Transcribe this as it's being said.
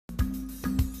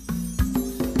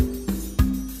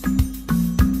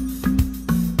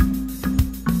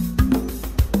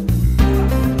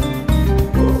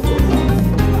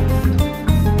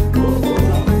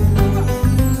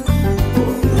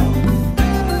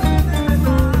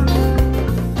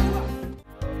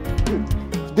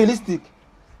realistic.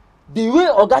 The way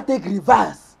Oga take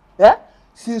reverse,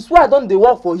 since why I don't dey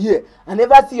work for here, I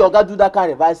never see Oga do that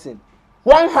kind of reversing.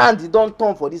 One hand he don't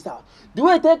turn for this house. The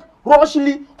way he take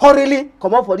rushly, hurriedly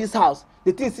come up for this house,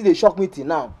 the thing still dey shock me till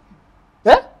now.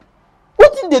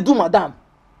 What thing they do, madam?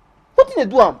 What thing they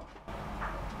do am?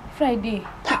 Friday.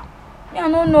 Me I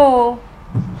don't know.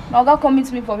 Oga come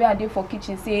meet me for where I dey for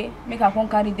kitchen say make I come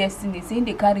carry Destiny. Say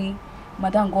they carry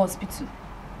madam go hospital.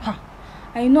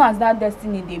 And you know as that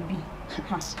Destiny they be.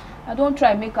 I don't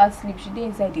try make her sleep. She dey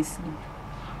inside the sleep.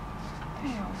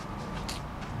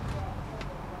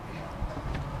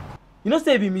 You know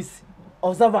say be miss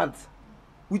observant.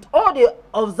 With all the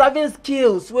observing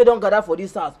skills we don't gather for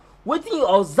this house, wetin you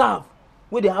observe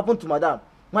wey dey happen to madam?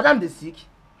 Madam dey sick?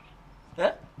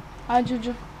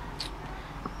 Juju.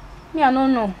 Me I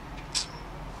don't know.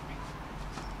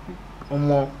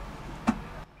 Omo.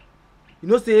 You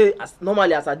know say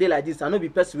normally as I dey like this, I no be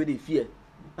person wey dey fear.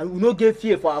 And we no get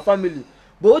fear for our family.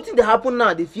 But wetin dey happen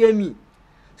now, they fear me.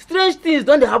 Strange things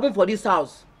don't dey happen for this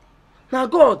house. Now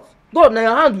God na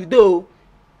your hand we dey o.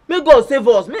 May God save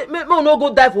us. May we no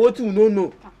go die for wetin we no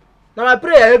know. Na my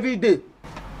prayer every day.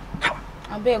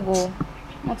 Abeg o.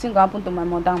 Nothing go happen to my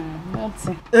madam.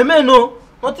 Nothing. Amen no.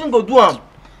 Nothing go do am.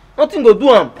 Nothing go do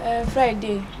am.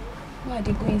 Friday. Why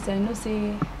they go inside? You know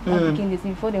say that picking this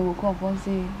before they will come and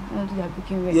say want to do their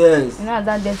picking rest. Yes. You know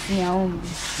that Destiny at home.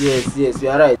 Yes, you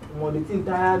are right. The thing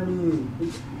tire me.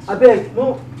 Abeg,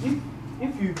 no,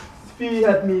 if you feel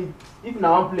help me, if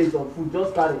na one plate of food,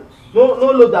 just carry. No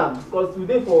load am because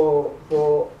today for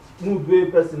mood wey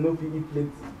person no fit eat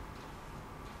plenty.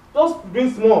 Just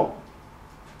bring small.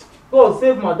 God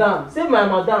save madam, save my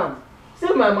madam,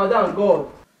 save my madam, God.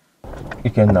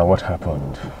 Ikenna, what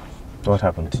happened? What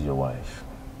happened to your wife?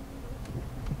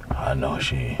 I know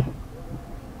she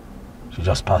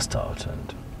just passed out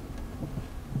and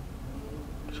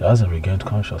she hasn't regained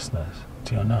consciousness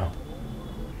till now.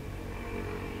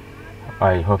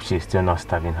 I hope she's still not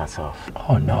starving herself.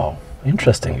 Oh no.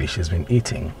 Interestingly, she's been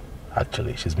eating.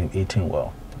 Actually, she's been eating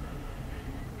well.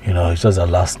 You know, it's just that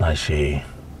last night she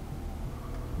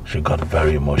got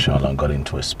very emotional and got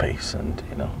into a space and,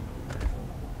 you know,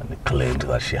 and claimed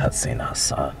that she had seen her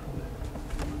son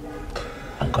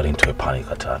and got into a panic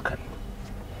attack and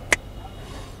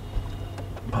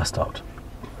passed out.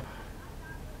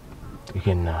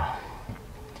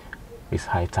 It's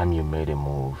high time you made a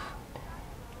move.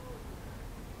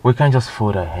 We can't just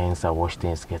fold our hands and watch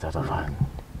things get out of hand.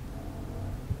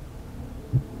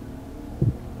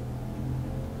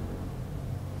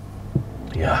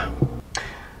 Yeah.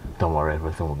 Don't worry,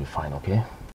 everything will be fine, okay?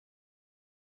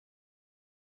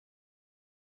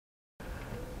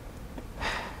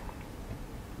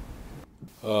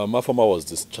 Mafama was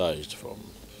discharged from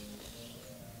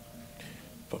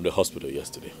the hospital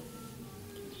yesterday.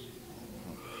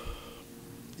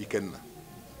 Ikenna.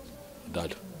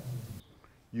 Dad.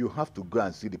 You have to go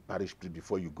and see the parish priest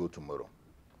before you go tomorrow.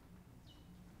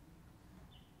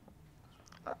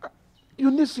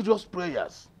 You need serious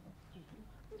prayers.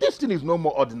 This thing is no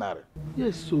more ordinary.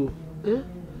 Yes, so,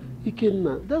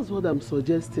 Ikenna, that's what I'm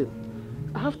suggesting.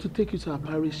 I have to take you to our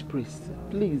parish priest,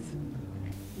 please.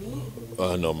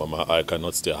 No, Mama, I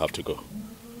cannot stay. I have to go.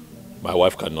 My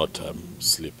wife cannot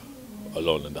sleep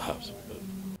alone in the house.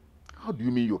 How do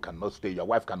you mean you cannot stay? Your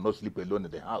wife cannot sleep alone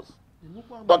in the house?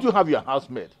 Don't you have your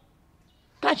housemaid?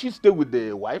 Can't she stay with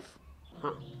the wife?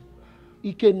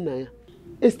 Ikenna,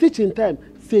 a stitch in time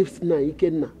saves now,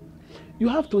 Ikenna. You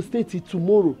have to stay till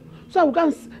tomorrow. So I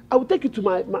will take you to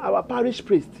our parish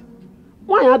priest.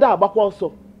 Why are there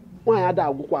also? Why are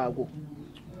there?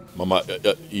 Mama,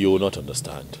 you will not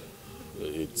understand.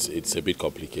 It's a bit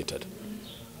complicated,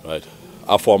 right?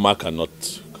 Our former cannot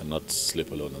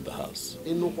sleep alone in the house.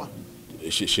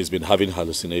 She's been having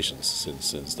hallucinations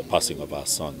since the passing of our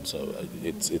son, so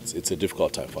it's a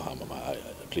difficult time for her, Mama.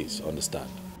 Please understand.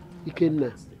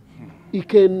 Ikenna.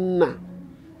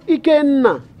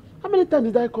 How many times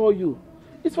did I call you?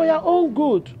 It's for your own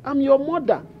good. I'm your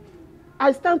mother.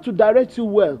 I stand to direct you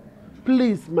well.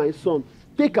 Please, my son,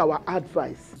 take our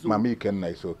advice. Mami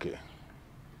Ikenna is okay.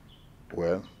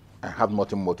 Well, I have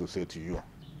nothing more to say to you.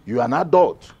 You are an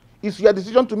adult. It's your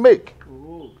decision to make.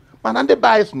 We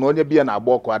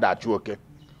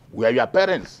are your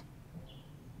parents.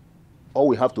 All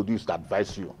we have to do is to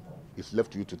advise you. It's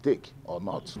left to you to take or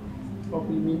not.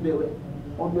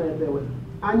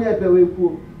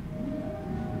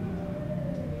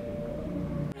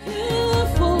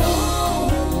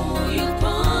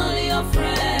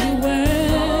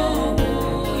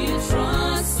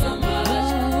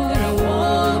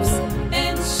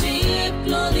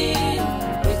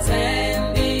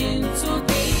 Pretending to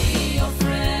be your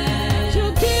friend.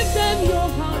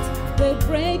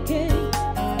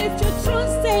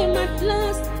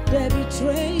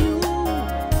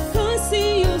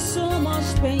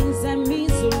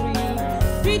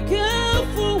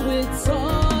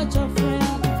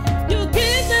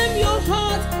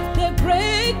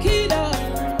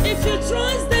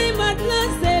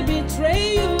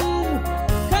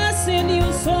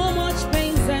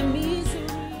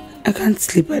 I can't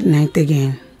sleep at night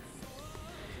again.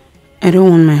 I don't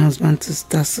want my husband to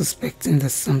start suspecting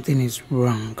that something is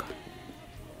wrong.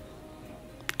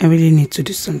 I really need to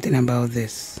do something about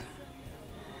this.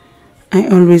 I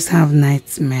always have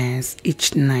nightmares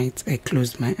each night I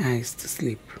close my eyes to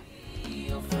sleep.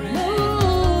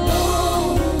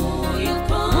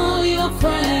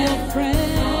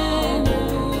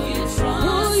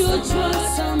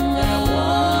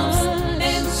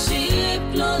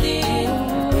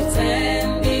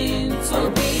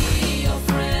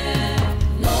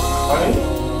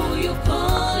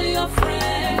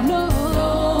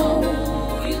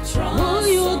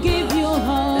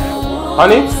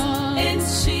 Honey?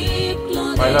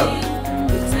 My love.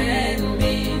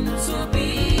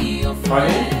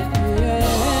 Honey?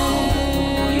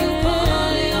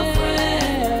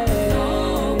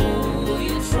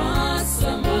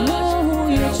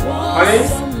 Honey?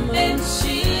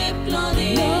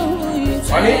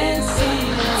 Honey?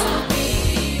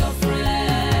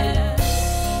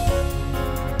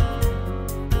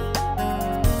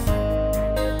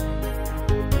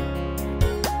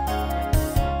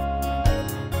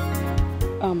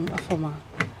 Afoma,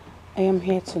 I am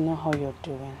here to know how you're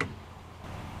doing.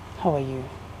 How are you?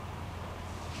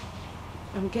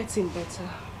 I'm getting better.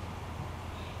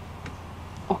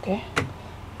 Okay.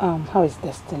 How is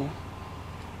Destiny?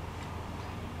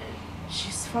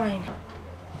 She's fine. Okay.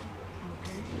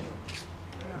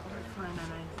 Yeah, I'm fine,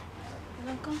 and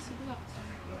I can't see that.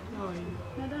 How are you?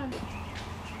 Madam,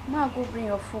 now go bring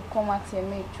your food, come at here,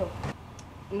 make chop.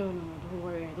 No, don't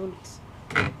worry, I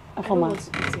don't want to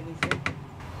eat anything.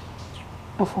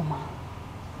 Afoma,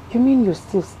 you mean you're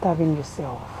still starving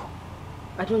yourself?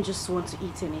 I don't just want to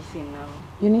eat anything now.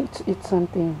 You need to eat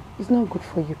something. It's not good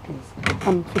for you, please.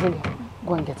 Fidelia,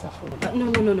 go and get her food. No,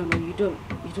 you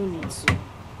don't need to.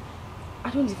 I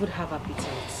don't even have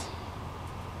appetite.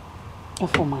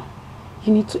 Afoma,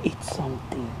 you need to eat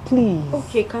something, please.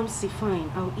 Okay, come see, fine.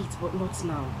 I'll eat, but not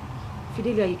now.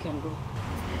 Fidelia, you can go.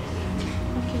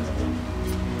 Okay.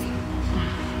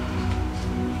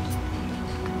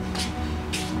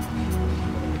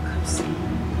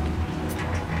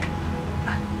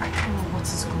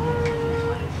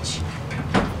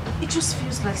 It just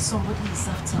feels like somebody is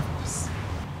after us.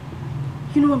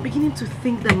 You know, I'm beginning to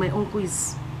think that my uncle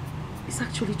is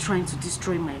actually trying to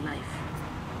destroy my life.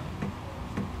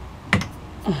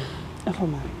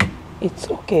 Afoma, it's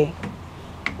okay.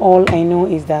 All I know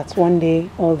is that one day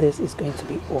all this is going to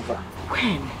be over.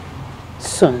 When?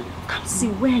 Soon. Can't see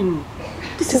when.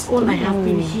 This is all I have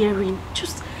been hearing.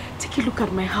 Just take a look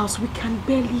at my house. We can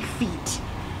barely feed.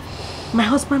 My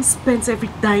husband spent every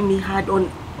dime he had on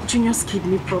Junior's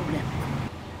kidney problem.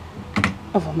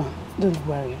 Afoma, don't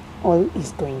worry. All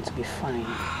is going to be fine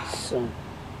soon.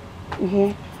 You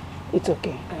hear? It's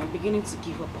okay. I am beginning to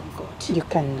give up on God. You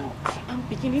cannot. I'm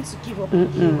beginning to give up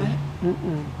on you.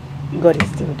 God is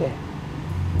still there.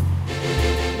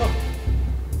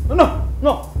 No,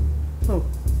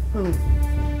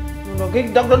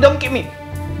 don't kill me.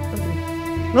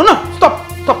 No, stop.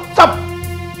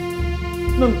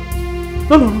 No,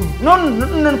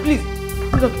 please.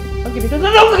 Don't kill me.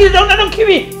 Don't kill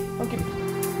me.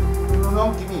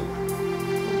 Don't kill me.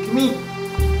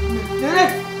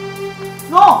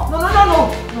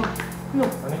 No.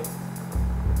 Honey?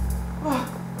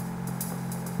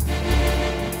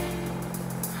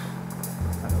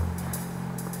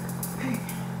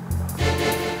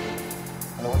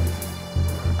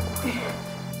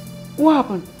 What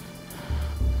happened?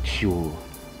 She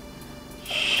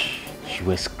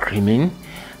was screaming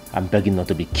and begging not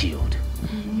to be killed.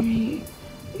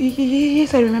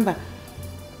 Yes, I remember.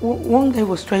 One guy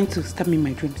was trying to stab me in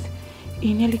my dreams.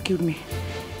 He nearly killed me.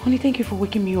 Honey, thank you for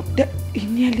waking me up. He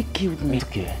nearly killed me.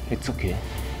 It's okay.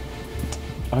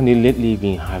 Honey, lately you've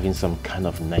been having some kind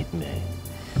of nightmare.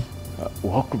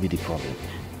 What could be the problem?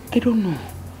 I don't know.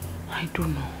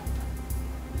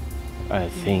 I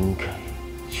think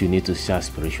you need to see a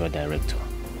spiritual director.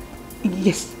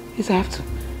 Yes, I have to.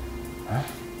 Huh?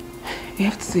 I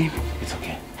have to see him. It's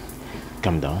okay.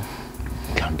 Calm down.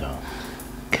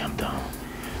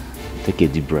 Take a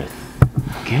deep breath.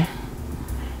 Okay?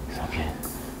 It's okay.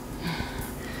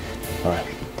 Alright.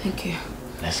 Thank you.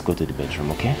 Let's go to the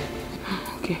bedroom, okay?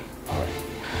 Okay. Alright.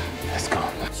 Let's go.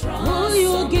 Will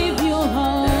you give your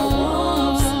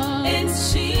heart and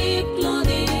sheep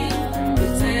clothing,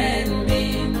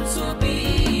 pretending to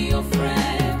be your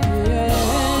friend?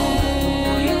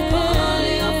 Oh, you call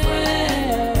your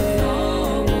friend.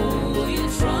 Oh, you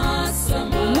trust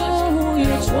someone. Oh, you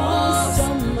trust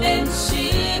someone. And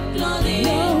sheep clothing,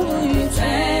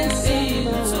 pretending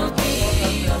to be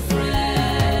your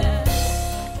friend.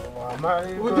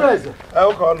 How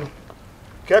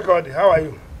are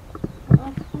you?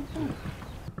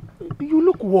 You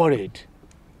look worried.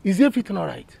 Is everything all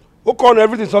right? Okon,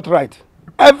 everything's not right.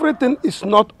 Everything is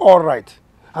not all right.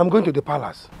 I'm going to the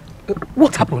palace.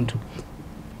 What happened?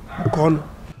 Okon,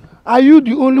 are you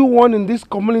the only one in this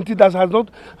community that has not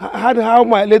had how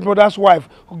my late mother's wife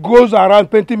goes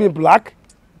around painting me black?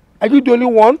 Are you the only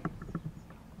one?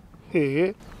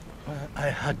 Hey. I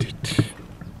had it.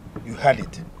 You had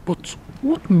it? But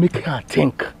what make her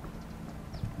think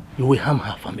you will harm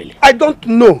her family? I don't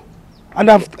know. And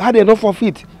I've had enough of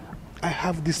it. I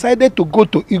have decided to go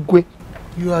to Igwe.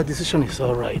 Your decision is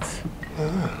all right.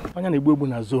 I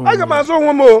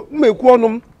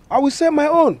will say my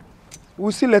own.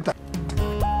 We'll see later.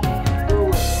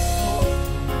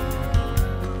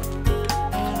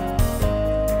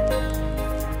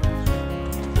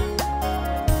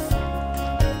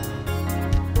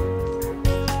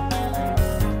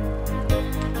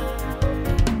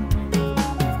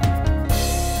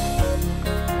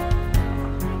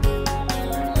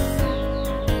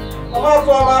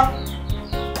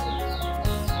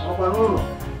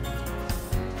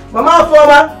 Mama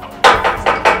Foma.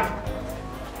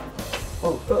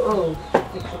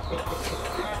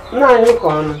 Now you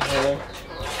come.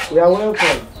 You are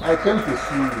welcome. I came to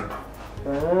see you.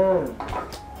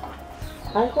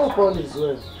 I hope all is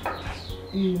well.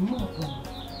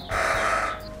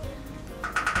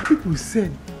 People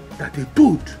said that a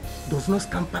toad does not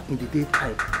scamper in the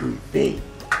daytime in vain.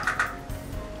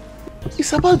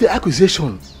 It's about the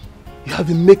accusation you have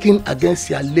been making against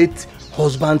your late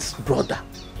husband's brother,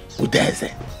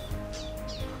 Udeze.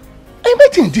 I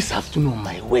met him this afternoon on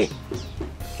my way.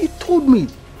 He told me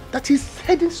that he's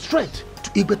heading straight to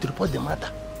Igwe to report the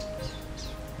matter.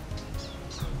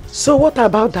 So what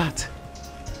about that?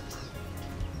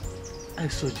 I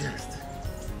suggest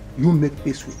you make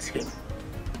peace with him.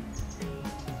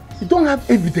 You don't have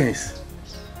evidence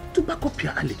to back up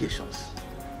your allegations.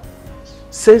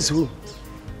 Says who?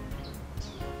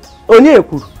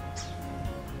 Onyeku.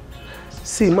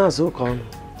 See, Mazokon,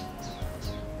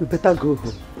 you better go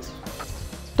home.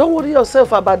 Don't worry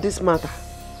yourself about this matter.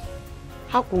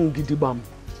 How can you do it?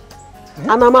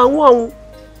 And I'm one.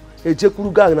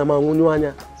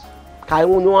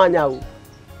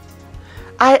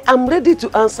 I am ready to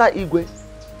answer Igwe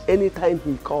anytime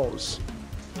he calls.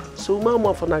 So,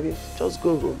 Mama Fonagi, just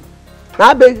go home.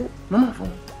 I beg you. Mama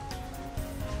Fonagi.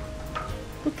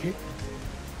 Okay.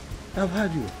 I've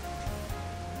heard you.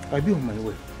 I'll be on my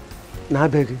way. Now, I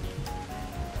beg you.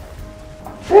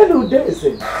 Tell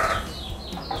Udeze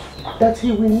that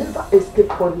he will never escape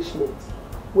punishment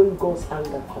when God's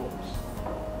anger comes.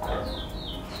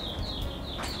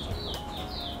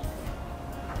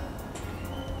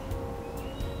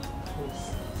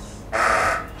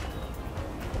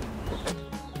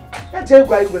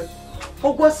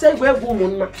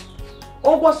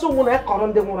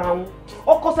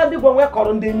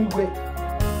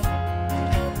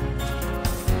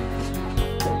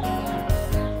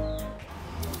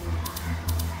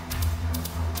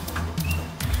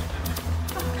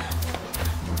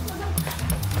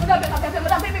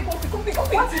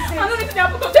 What is it? I don't need to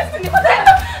happen to Destiny. What the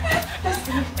hell?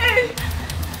 Destiny. Hey.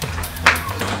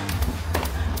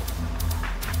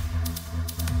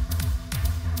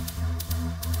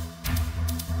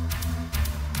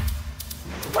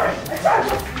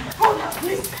 Hold her,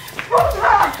 please. Hold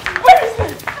her. Where is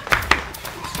it?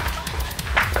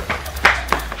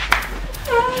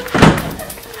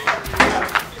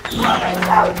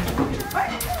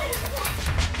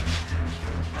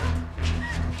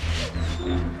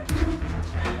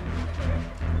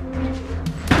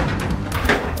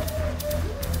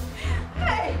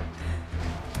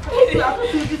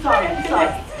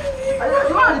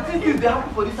 They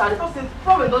happen for this house. Don't say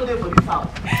problem don't dey for this house.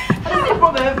 I see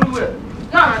problem everywhere.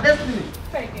 Nah, Destiny.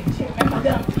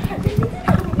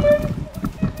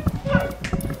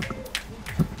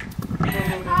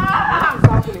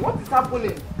 What is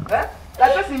happening? Eh?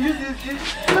 Like person use this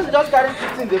person just carry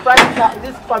 15, they find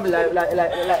this family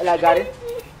like Gary.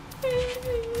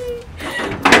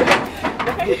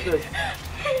 Let's go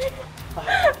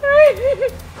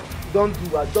first. Don't do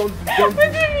that, don't do.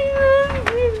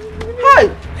 Hi!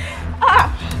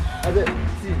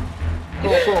 See.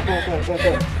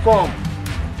 Come.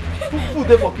 Food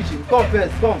there for kitchen. Come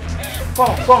first. Come.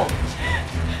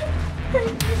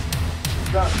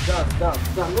 Dance.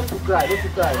 Not to cry.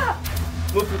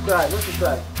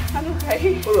 I'm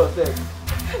okay. Hold yourself.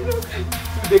 I'm okay.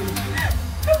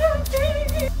 I'm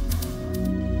okay.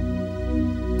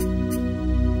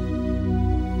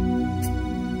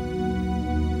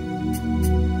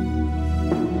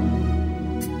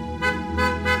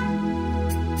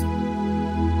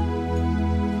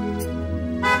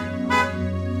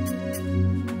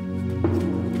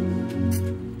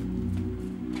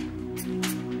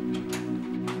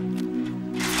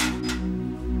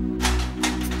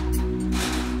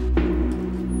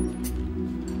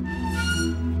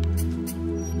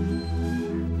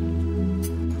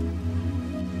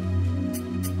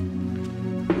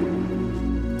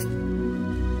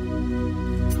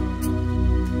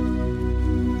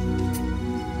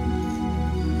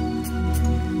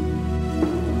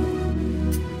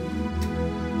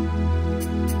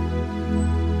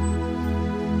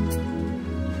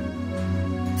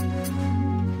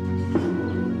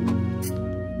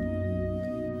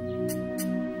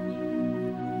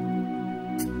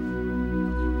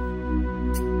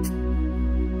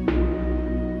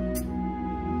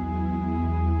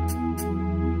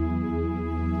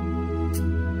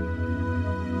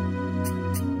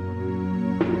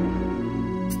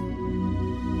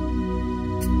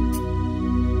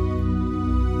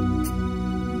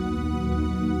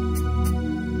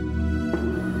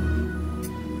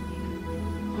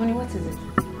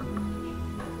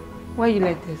 Why are you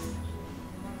like this?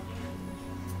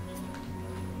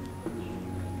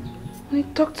 Honey,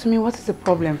 talk to me. What is the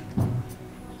problem?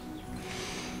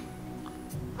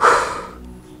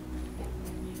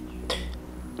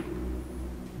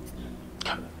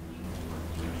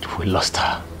 We lost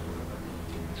her.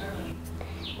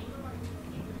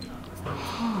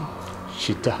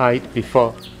 She died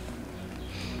before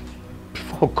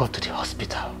we got to the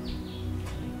hospital.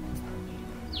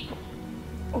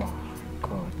 Oh,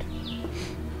 God.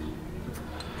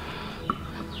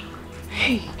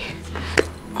 Hey.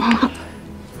 Oh,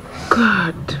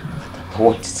 God.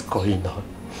 What is going on?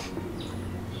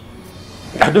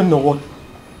 I don't know what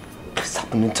is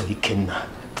happening to Ikenna.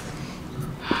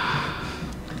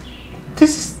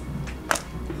 This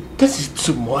is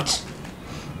too much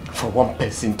for one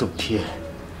person to bear.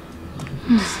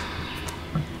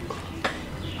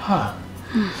 Huh.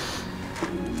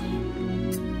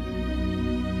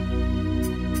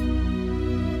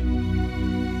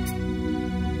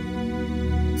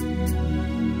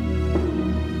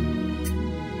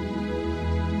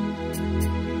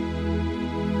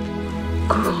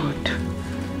 Good.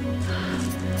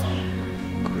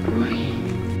 Good boy.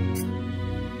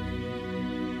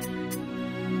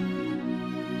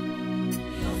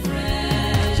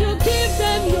 You give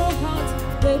them your heart,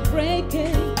 they break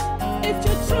it. If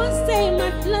you trust them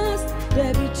at last,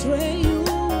 they betray you.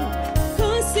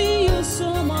 Causing you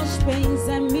so much pains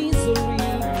and misery.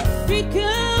 Be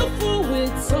careful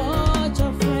with such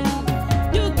a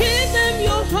friend. You give them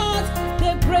your heart,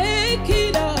 they break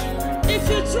it up. If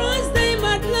you trust them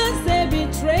at last, they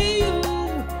betray you.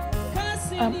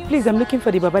 Please, I'm looking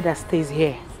for the Baba that stays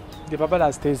here. The Baba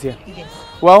that stays here? Yes.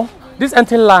 Well, this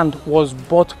empty land was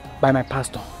bought by my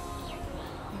pastor.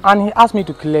 And he asked me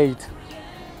to clear it.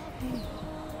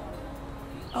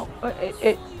 Oh,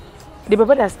 the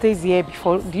Baba that stays here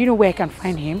before, do you know where I can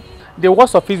find him? The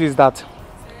worst of it is that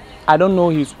I don't know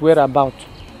his whereabouts.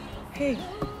 Hey.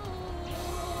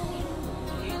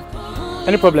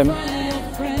 Any problem? Thank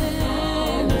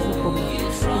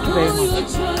you very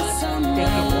much. Thank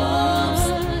you.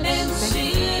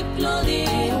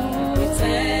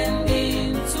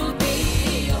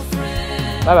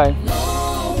 Bye-bye.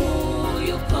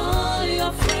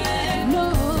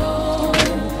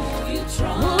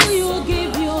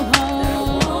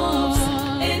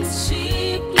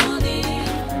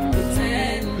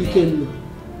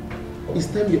 It's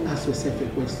time you ask yourself a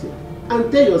question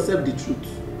and tell yourself the truth.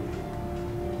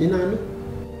 You know?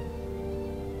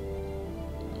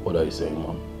 What are you saying,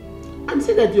 Mom? I'm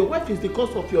saying that your wife is the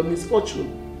cause of your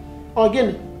misfortune.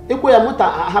 Again,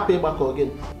 happy back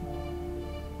again.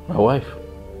 My wife?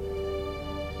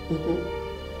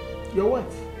 Your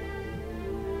wife.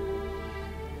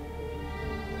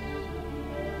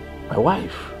 My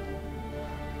wife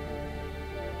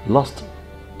lost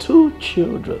 2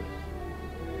 children,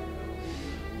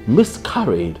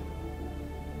 miscarried,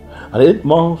 an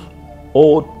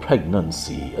 8-month-old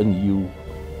pregnancy, and you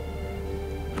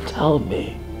tell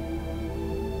me,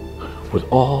 with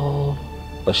all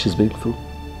that she's been through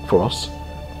for us,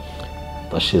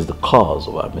 that she's the cause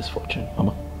of our misfortune,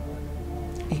 Mama?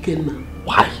 Ikenna.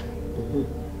 Why?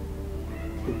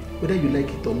 Whether you like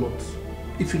it or not,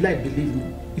 if you like, believe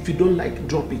me. If you don't like,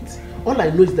 drop it. All I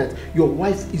know is that your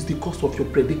wife is the cause of your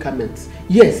predicament.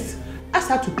 Yes, ask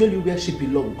her to tell you where she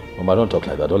belongs. Mama, don't talk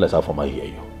like that. Don't let her Fama hear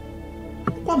you.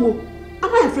 Kwamo,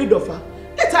 am I afraid of her?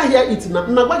 Let her hear it now.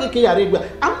 I'm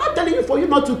not telling you for you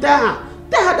not to tell her.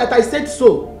 Tell her that I said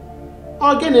so.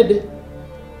 Again,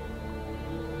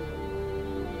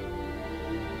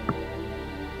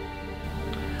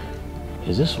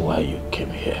 is this why you came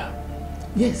here?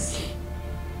 Yes.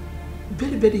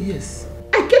 Very, very yes.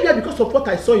 I came here because of what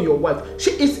I saw in your wife.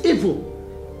 She is evil.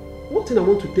 One thing I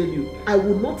want to tell you, I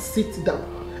will not sit down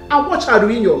and watch her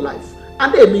ruin your life.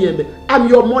 And I'm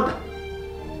your mother.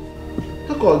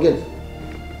 Talk again.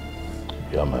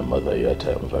 You are my mother, yet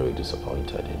I am very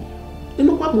disappointed in you. You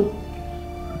know what,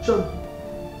 John?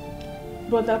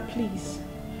 Brother, please.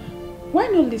 Why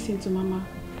not listen to Mama?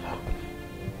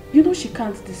 You know she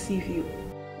can't deceive you.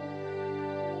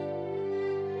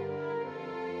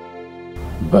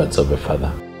 Birds of a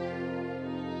feather.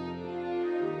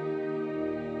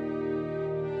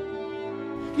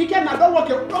 Ikenna,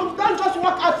 don't just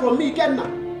walk out from me, Ikenna.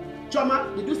 Choma,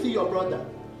 did you see your brother?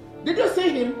 Did you see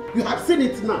him? You have seen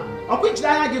it now. Of which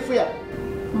I give for you?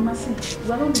 Mama, see,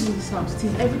 we are not leaving this house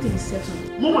till everything is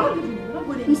settled. Mama,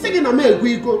 I'm saying I'm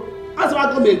a go. As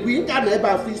I go make we can't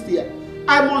ever feast here.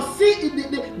 I must see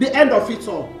the end of it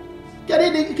all. Can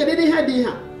you hear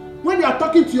here? When you are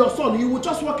talking to your son, you will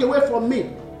just walk away from me.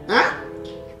 Huh?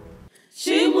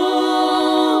 Shimo.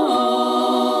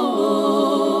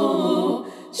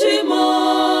 Please.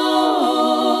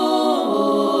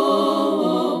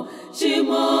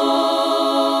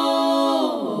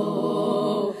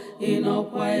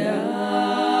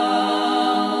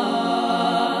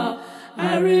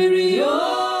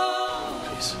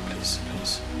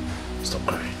 Stop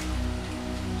crying.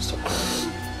 Stop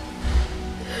crying.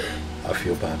 I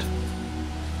feel bad.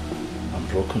 I'm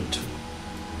broken too.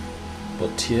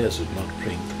 But tears would not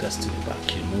bring Destiny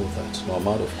back. You know that. No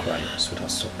amount of crying,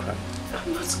 sweetheart, stop crying.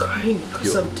 I'm not crying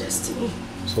because of Destiny.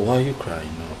 So why are you crying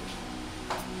now?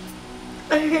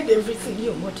 I heard everything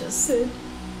your mother said.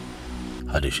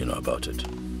 How did she know about it?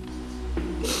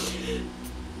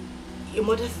 Your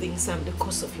mother thinks I'm the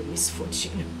cause of your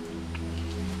misfortune.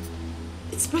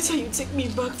 It's better you take me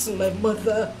back to my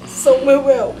mother, somewhere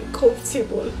where I'll be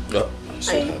comfortable. No,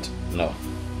 sweetheart, no.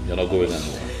 You're not going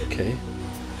anywhere, okay?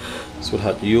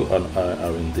 Sweetheart, you and I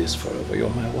are in this forever. You're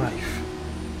my wife.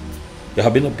 You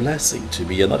have been a blessing to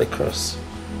me. You're not a curse.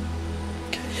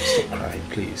 Okay, stop crying,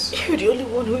 please. You're the only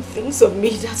one who thinks of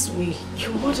me that way.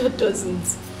 Your mother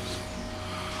doesn't.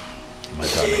 My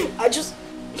darling.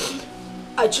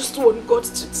 I just want God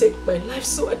to take my life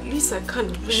so at least I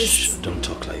can rest. Shh, don't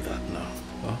talk like that now.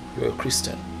 Huh? You're a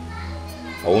Christian.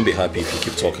 I won't be happy if you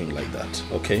keep talking like that,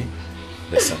 okay?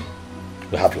 Listen,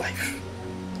 we have life.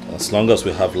 As long as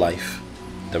we have life,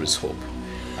 there is hope.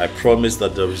 I promise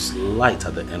that there is light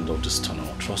at the end of this tunnel.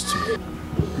 Trust me.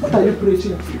 What are you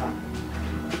preaching to her?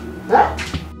 Huh?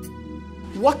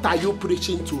 What are you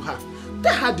preaching to her?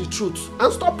 Tell her the truth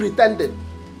and stop pretending.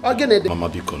 Mama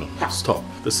Bikono, stop.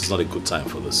 This is not a good time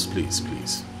for this.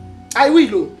 Please. I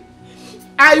will.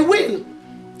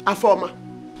 Afoma,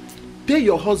 pay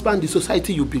your husband the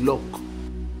society you belong.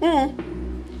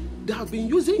 They have been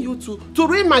using you to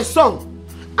ruin my son.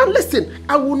 And listen,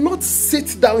 I will not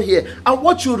sit down here and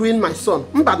watch you ruin my son.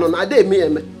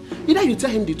 Either you tell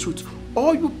him the truth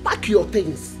or you pack your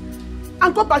things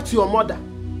and go back to your mother.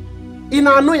 In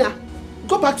Anoya,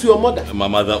 go back to your mother.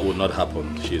 Mama, that would not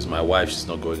happen. She is my wife. She's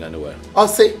not going anywhere. I'll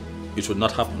say. It would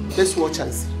not happen. Let's watch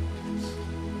and see.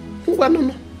 Who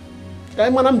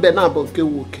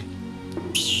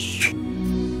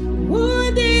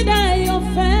did I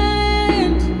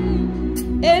offend?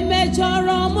 A major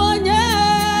Ramonia.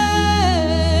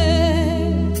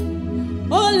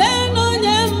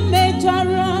 Olenonya major.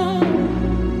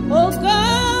 Oh God.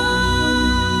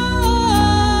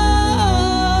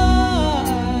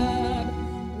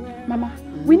 Mama,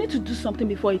 we need to do something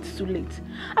before it's too late.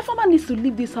 Afoma needs to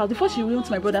leave this house before she ruins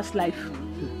my brother's life.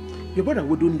 Your brother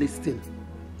wouldn't listen.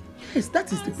 Yes,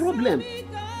 that is the problem.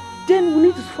 Then we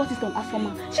need to force it on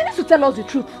Afoma. She needs to tell us the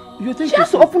truth. You think she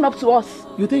has to open up to us.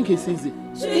 You think it's easy?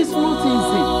 It's not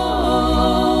easy.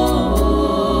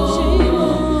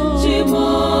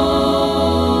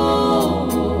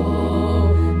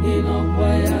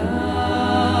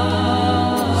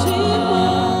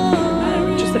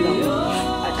 Just allow me.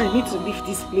 I need to leave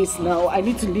this place now. I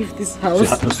need to leave this house.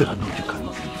 Sweetheart, no, you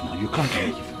cannot leave now. You can't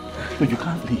leave. No, you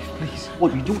can't leave, please.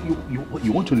 What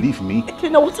you want to leave me? Okay,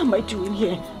 now what am I doing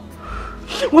here?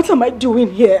 What am I doing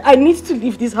here? I need to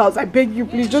leave this house. I beg you,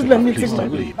 please, just let me take my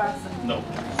leave. No,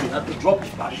 you have to drop the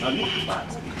bag. Now look at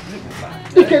the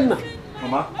bag. Ikenna,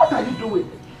 Mama, what are you doing?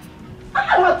 I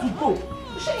have to go.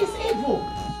 She is evil.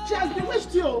 She has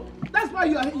bewitched you. That's why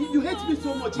you hate me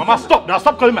so much. Mama, stop now.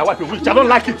 Stop calling my wife a witch. I don't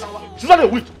like it. She's not a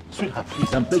witch. Sweetheart,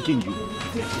 please, I'm begging you.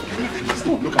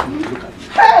 Look at me.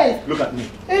 Hey! Look at me.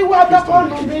 Hey, what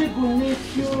happened to me?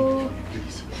 Good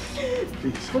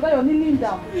Please. But you're kneeling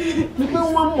down. I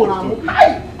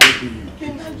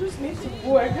just need to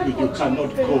go. You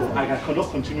cannot go. I cannot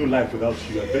continue life without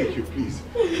you. I beg you, please.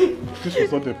 This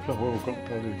was not the plan where we got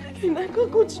married. I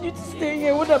can't continue to stay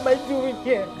here. What am I doing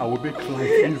here? I will make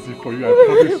life easy for you. I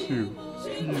promise you.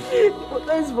 Please. But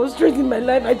that is frustrating my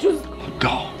life. I just...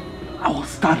 No. I will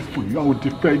stand for you. I will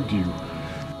defend you.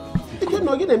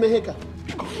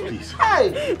 Please.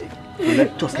 Hey!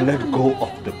 Just let go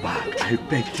of the bag. I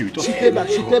beg you. Just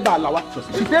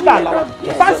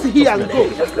Fancy here and go.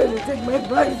 Just let me take my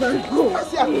bags and go.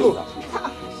 Fancy and go.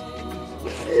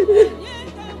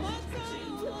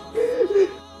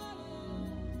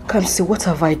 Kamsi, what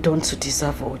have I done to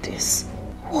deserve all this?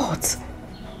 What?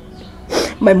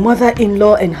 My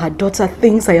mother-in-law and her daughter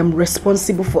thinks I am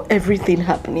responsible for everything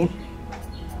happening.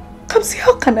 Kamsi,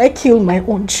 how can I kill my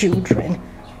own children?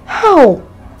 How?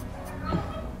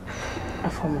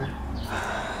 Afoma,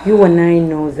 you and I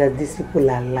know that these people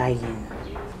are lying.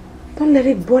 Don't let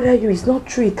it bother you. It's not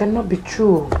true. It cannot be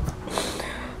true.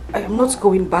 I am not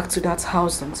going back to that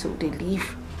house until they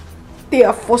leave. They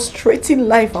are frustrating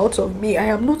life out of me. I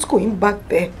am not going back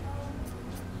there.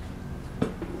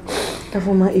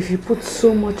 Afoma, if you put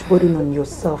so much burden on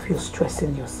yourself, you're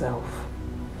stressing yourself.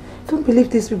 Don't believe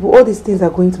these people. All these things are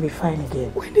going to be fine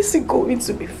again. When is it going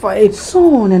to be fine?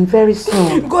 Soon and very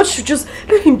soon. God should just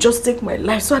let him just take my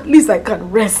life so at least I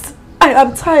can rest. I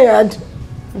am tired.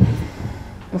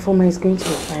 Afoma, it's going to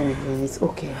be fine again. It's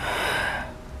okay.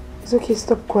 It's okay.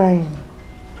 Stop crying.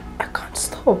 I can't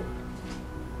stop.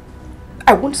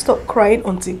 I won't stop crying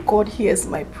until God hears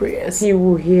my prayers. He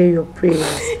will hear your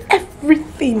prayers.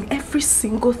 Everything, every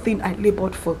single thing I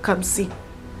labored for, Kamsi,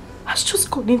 has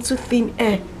just gone into thin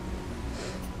air.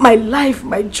 My life,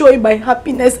 my joy, my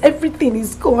happiness, everything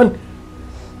is gone.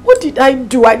 What did I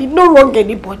do? I did not wrong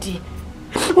anybody.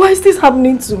 Why is this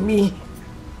happening to me?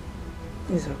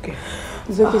 It's okay.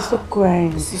 It's okay. Stop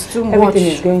crying. This is too much. Everything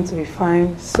is going to be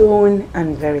fine soon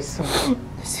and very soon.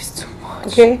 This is too much.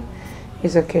 Okay?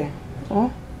 It's okay.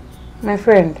 Oh, my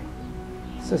friend.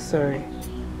 So sorry.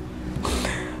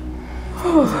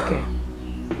 It's okay.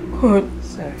 What?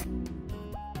 Sorry.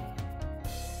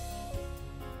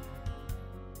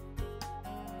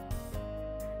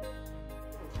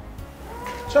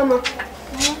 Chama,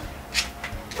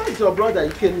 where is your brother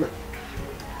Ikenna?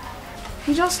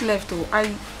 He just left though.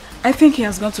 I think he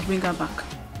has gone to bring her back.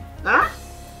 Huh?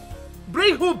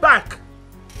 Bring who back?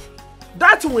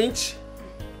 That wench?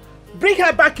 Bring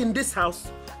her back in this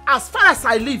house. As far as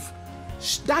I live,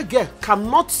 that girl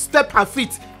cannot step her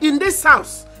feet in this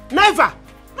house. Never.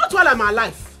 Not while I'm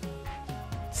alive.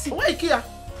 See, why here?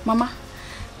 Mama,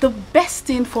 the best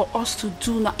thing for us to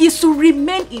do now is to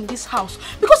remain in this house.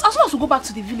 Because as soon as we go back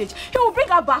to the village, he will bring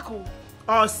her back home.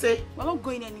 Oh, say? We're not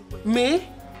going anywhere. Me?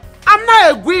 I'm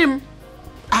not a gwim.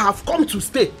 I have come to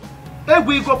stay.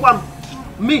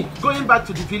 Me going back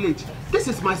to the village. This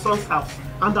is my son's house.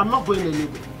 And I'm not going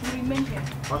anywhere. We remain here.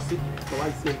 Oh, see? So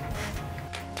I say.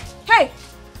 Hey!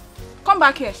 Come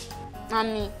back here.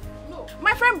 Mommy. No.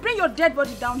 My friend, bring your dead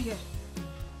body down here.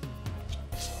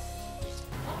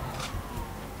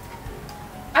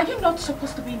 Are you not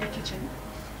supposed to be in the kitchen?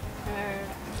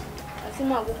 I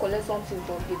think I'll go collect something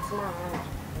from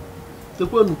the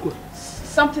man.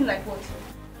 Something like what?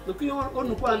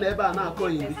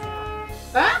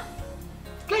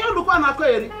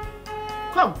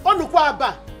 Come,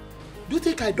 Onukwa. Do you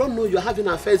think I don't know you're having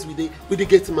affairs with the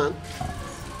gate man?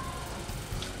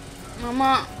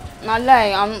 Mama, na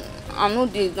lie. I'm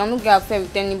not get affair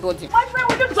with anybody. My friend,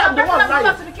 we don't I'm the one lying.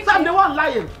 I'm the one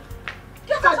lying.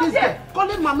 Get out of here.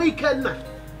 Calling Mama Ikenna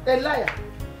a liar.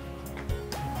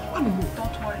 Don't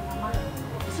worry, Mama.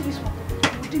 See this one.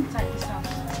 We didn't inside this house.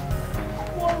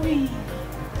 Don't worry.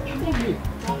 Don't me.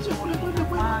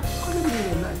 Calling me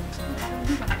a liar.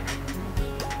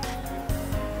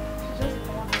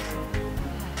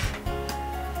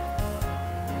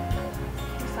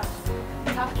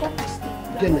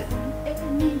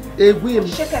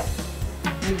 Shake it.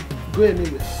 Go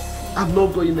anywhere. I'm not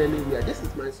going anywhere. This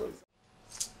is my son's.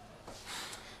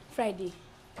 Friday.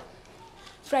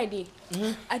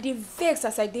 I dey vex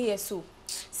as I dey here so.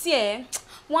 See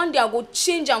one day I go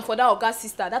change am for that Oga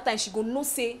sister. That time she go know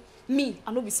say me,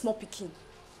 I no be small pikin.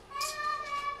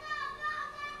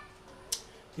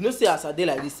 You know say as I dey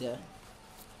like this,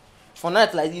 for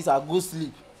night like this I go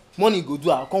sleep. Morning go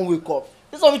do I come wake up.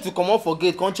 This want me to come out for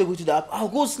gate, come check with you that I'll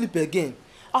go sleep again.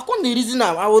 I can't the reason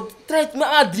I would try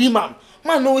to dream am.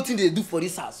 Man know wetin they do for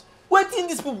this house. Wetin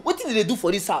these people, wetin did they do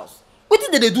for this house?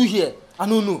 Wetin did they do here? I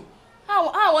don't know. How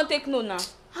I won't take no now?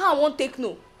 How I won't take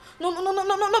no?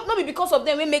 No be because of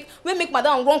them we make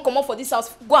madam run come up for this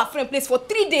house, go her friend place for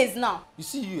 3 days now. You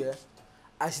see you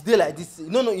as you dey like this, you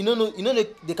know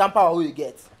the kind power wey you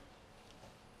get.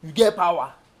 You get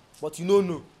power, but you don't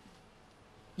know.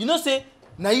 You know say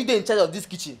now you dey in charge of this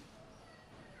kitchen.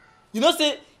 You know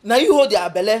say now you hold their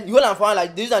belly, you hold am for hand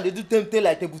like this and they do thing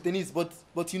like table tennis, but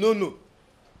you don't know.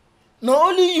 Not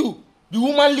only you, the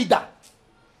woman leader.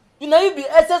 You know you be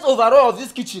SS overall of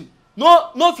this kitchen.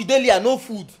 No fidelia, no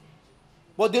food.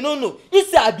 But they don't know. He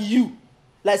say I be you.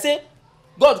 Like say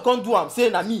God can't do am, say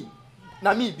na me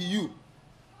be you.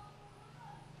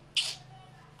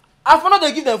 I for not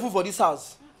they give them food for this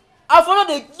house. I for not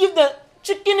they give them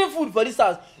chicken food for this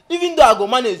house. Even though I go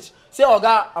manage, say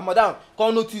Oga and Madam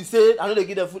come notice, say I know they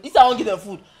give them food. If I won't give them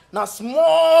food, now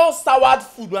small soured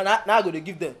food, now I go to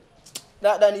give them.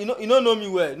 Then you don't know me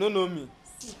well, you don't know me.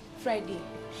 Friday,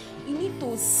 you need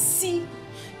to see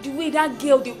the way that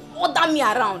girl they order me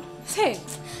around. Hey,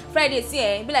 Friday,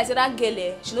 see, be like say that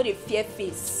girl, she know the fear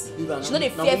face. She know the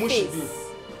fear face.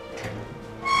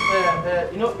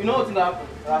 You know what's gonna happen?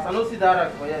 As I don't see that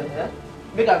right for here,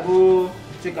 make I go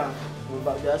check and go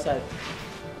back the other side.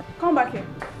 Come back here.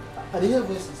 I hear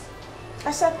voices.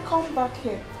 I said come back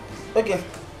here. Okay.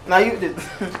 Now you did.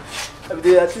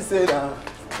 They actually say that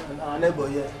our neighbor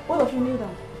here. Both of you kneel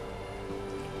down.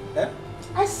 Eh?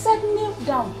 I said kneel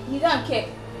down. You don't care.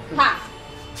 Ha!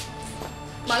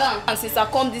 Madam, and since I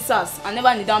come this house, I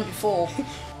never kneel down before.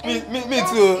 me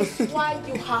too. That's why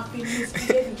you have been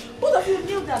misbehaving. Both of you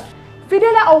kneel down.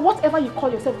 Fidelia or whatever you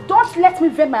call yourself, don't let me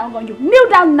vent my anger on you. Kneel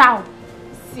down now.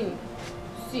 See.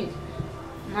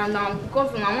 Now,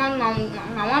 because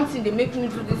now one thing they make me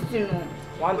do this thing.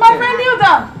 My friend, kneel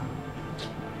down.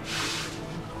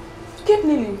 Keep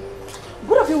kneeling.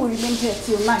 Both of you will remain here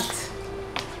till night.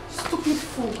 Stupid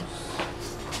fools.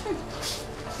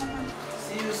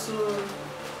 See you soon.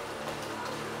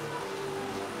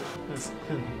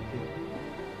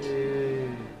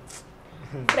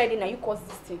 Friday, now you cause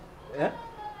this thing. Yeah?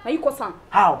 Now you cause her.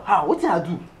 How? What did I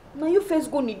do? Now you first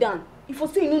go kneel down. If you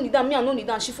say you no kneel down, me I no kneel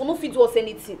down. She for no fit do us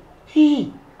anything.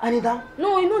 I kneel down?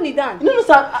 No, you no kneel down. You know,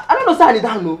 sir, I don't know, sir, I kneel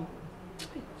down, no.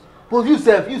 But you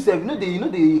know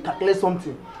they calculate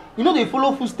something. You know they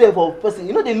follow footsteps of person.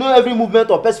 You know they know every movement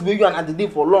of person where you and the day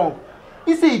for long.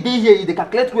 He say they here, they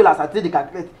calculate well as I say they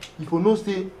calculate. If you know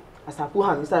say, as I put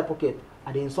hand inside pocket,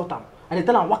 I dey insult her. And they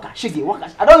tell her waka, shege,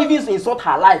 waka. I don't even insult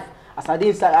her life as I dey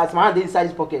inside, as my hand dey inside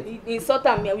his pocket. He insult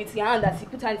her with your hand as he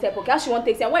put her inside pocket. How she want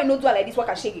to take say, why you no do her like this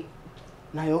waka shege?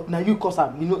 Now you cause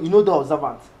her. You know the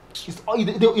observant.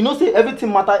 You know say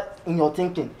everything matter in your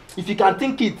thinking. If you can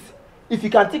think it,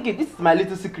 this is my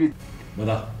little secret.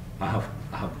 Mother, I have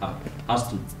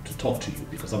asked to talk to you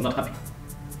because I'm not happy.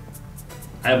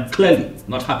 I am clearly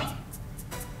not happy.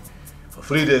 For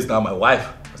 3 days now, my wife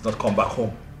has not come back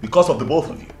home because of the both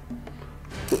of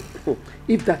you.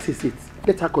 If that is it,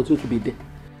 let her continue to be there.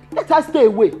 Let her stay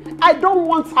away. I don't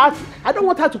want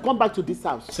her to come back to this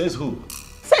house. Says who?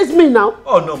 Says me now.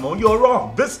 Oh no, Mom, you're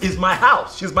wrong. This is my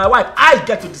house. She's my wife. I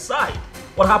get to decide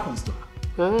what happens to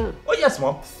her. Oh yes,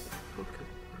 Mom.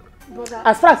 Brother.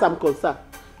 As far as I'm concerned,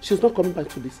 she's not coming back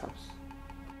to this house.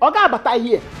 Oga Abata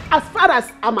here, as far as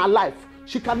I'm alive,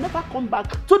 she can never come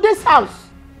back to this house.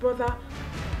 Brother,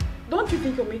 don't you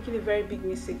think you're making a very big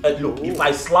mistake? Look, if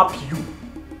I slap you,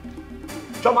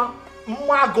 Choma,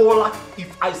 Magola,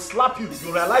 if I slap you,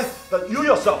 you realize that you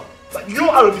yourself, that you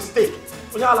are a mistake.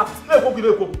 Can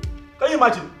you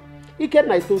imagine? Again,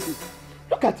 I told you,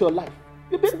 look at your life.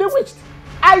 You've been bewitched.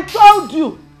 I told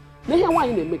you.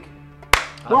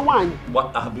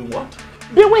 What? I have been what?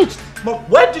 Bewitched. But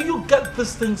where do you get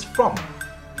these things from?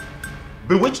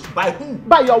 Bewitched by who?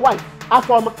 By your wife.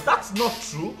 That's not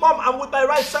true. Mom, I'm with my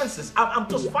right senses. I'm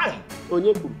just fine.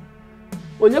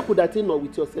 Onyeku that you know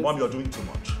with your senses. Mom, you're doing too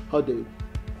much. How dare you?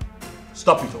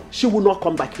 Stop it all. She will not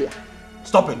come back here.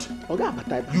 Stop it.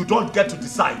 Okay, you don't get to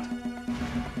decide.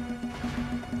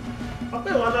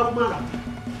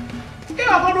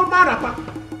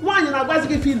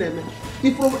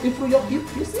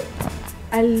 You see?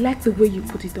 I like the way you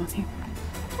put it on him.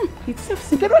 It's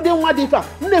self-seeking. You don't want it.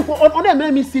 On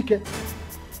a me sick.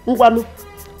 Ngwanu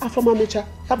afama mecha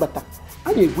tabata.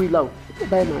 Anyị egwu ila o.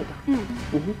 Bye na ada.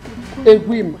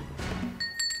 Egwu im.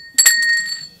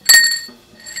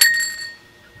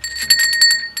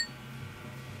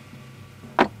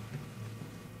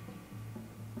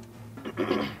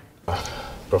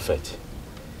 Prophet,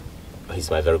 he's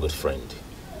my very good friend.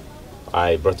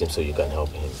 I brought him so you can help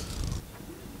him.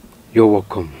 You're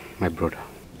welcome, my brother.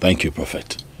 Thank you,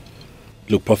 Prophet.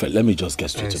 Look, Prophet, let me just get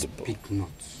straight to the point. Speak not.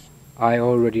 I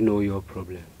already know your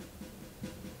problem.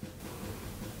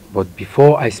 But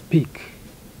before I speak,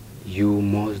 you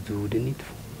must do the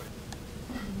needful.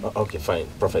 Okay, fine.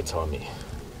 Prophet, tell me.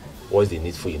 What is the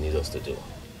needful you need us to do?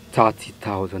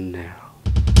 30,000 naira.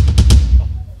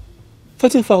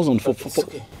 30,000 for...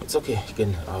 It's okay.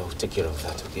 I'll take care of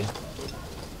that, okay?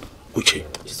 Uche,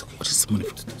 it's okay. What is the money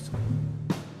for this?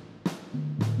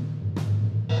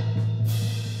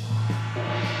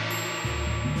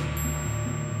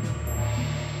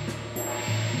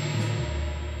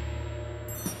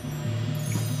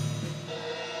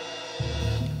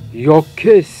 Your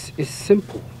case is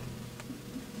simple.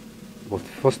 But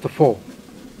first of all,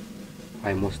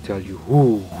 I must tell you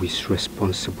who is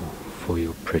responsible for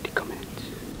your predicament.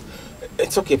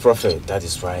 It's okay, Prophet. That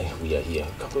is why we are here.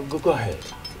 Go ahead.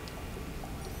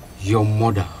 Your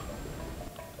mother.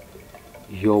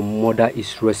 Your mother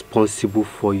is responsible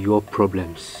for your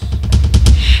problems.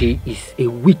 She is a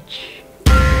witch.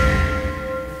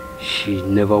 She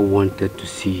never wanted to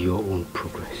see your own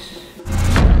progress.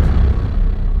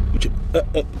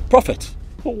 Prophet,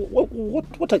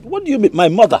 what do you mean? My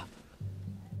mother?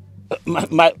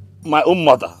 My own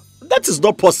mother? That is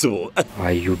not possible.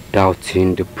 Are you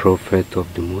doubting the prophet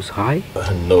of the Most High?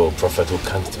 No, Prophet, we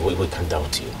can't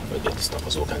doubt you. It's not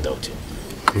possible, we can't doubt you.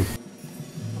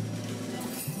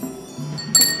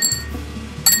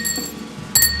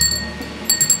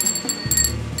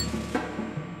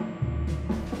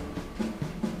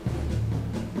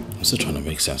 still trying to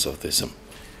make sense of this. I'm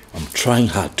trying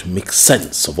hard to make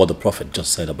sense of what the prophet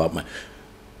just said about my...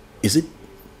 Is it...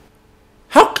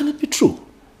 How can it be true?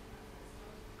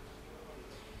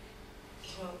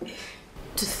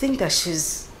 To think that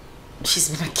she's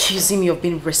been accusing me of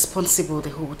being responsible the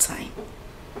whole time.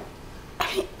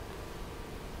 I mean...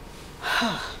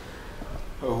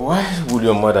 Why would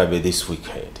your mother be this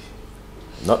wicked?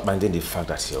 Not minding the fact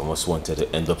that she almost wanted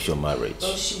to end up your marriage.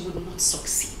 Well, she would not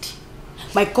succeed.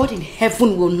 My God in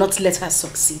heaven will not let her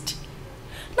succeed.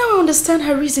 Now I understand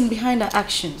her reason behind her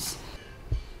actions.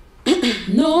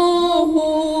 Know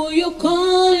who you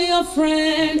call your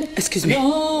friend. Excuse me.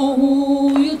 Know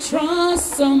who you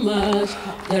trust so much.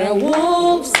 There are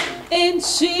wolves in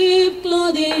sheep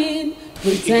clothing,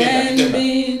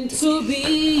 pretending to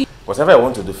be. Whatever I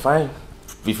want to do, fine.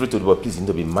 Be free to do, but please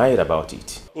don't be mad about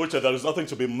it. Uche, there is nothing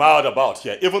to be mad about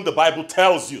here. Even the Bible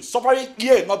tells you, suffer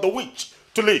ye not the witch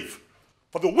to live.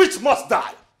 For the witch must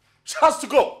die. She has to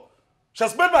go. She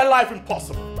has made my life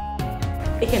impossible.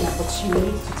 Again, but you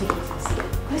need to take it easy.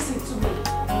 Listen to me.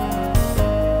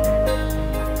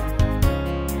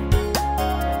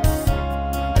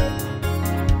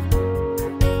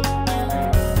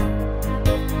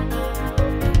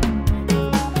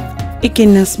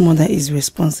 Ikenna's mother is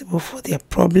responsible for their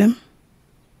problem?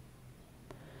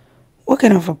 What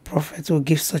kind of a prophet will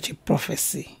give such a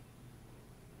prophecy?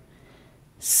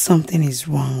 Something is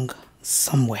wrong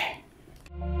somewhere.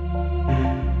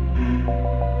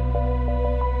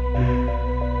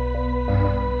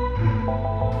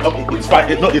 No, it's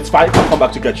fine. No, it's fine. I'll come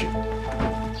back to get you.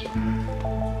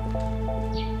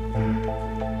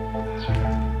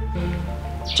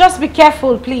 Just be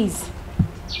careful, please.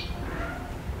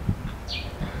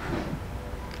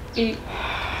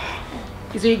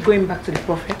 Is he going back to the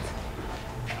prophet?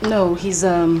 No, he's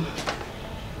going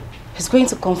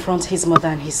to confront his mother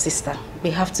and his sister.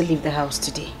 They have to leave the house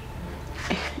today.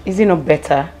 Is it not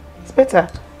better? It's better.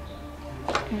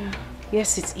 Yeah.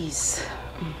 Yes, it is.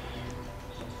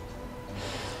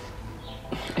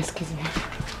 Excuse me.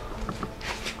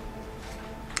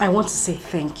 I want to say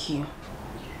thank you.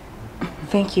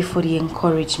 Thank you for the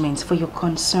encouragement, for your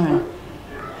concern,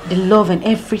 the love and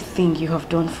everything you have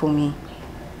done for me.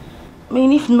 I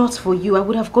mean, if not for you, I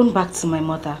would have gone back to my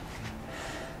mother.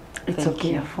 It's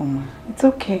okay, Afoma. It's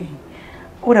okay.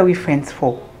 What are we friends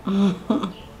for?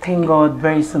 Thank God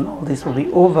very soon all this will be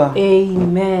over.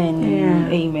 Amen. Yeah.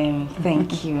 Amen.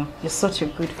 Thank you. You're such a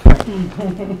good friend.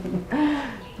 Thank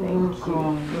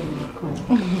you.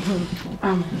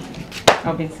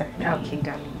 I'll be inside. Okay,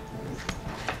 darling.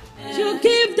 You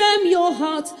give them your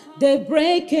heart, they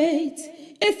break it.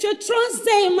 If you trust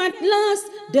them at last,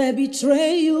 they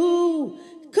betray you.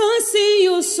 Causing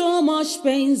you so much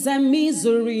pains and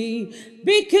misery.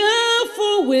 Be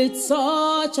careful with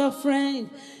such a friend.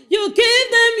 You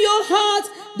give them your heart,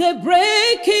 they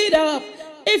break it up.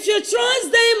 If you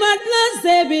trust them at last,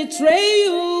 they betray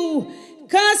you.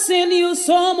 Causing you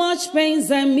so much pains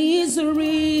and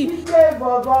misery. Hey,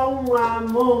 don't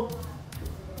welcome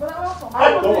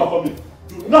me.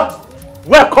 Do not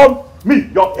welcome me.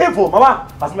 You're evil, Mama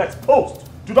has been exposed.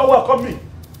 Do not welcome me.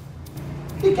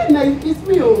 Ikenna, it's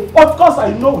me. Of course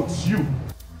I know it's you.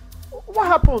 What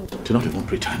happened? Do not even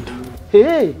pretend.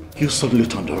 Hey. You suddenly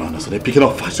turned around and started picking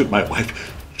up fights with my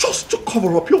wife just to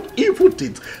cover up your evil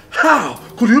deeds. How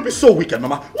could you be so wicked,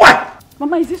 Mama? Why?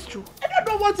 Mama, is this true? I don't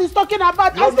know what he's talking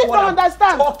about. I still don't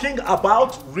understand. Talking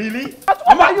about, really?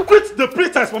 Mama, you quit the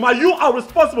pretense, Mama. You are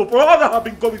responsible for all that I've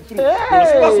been going through. Hey. You're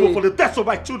responsible for the deaths of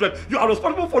my children. You are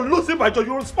responsible for losing my job.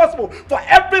 You're responsible for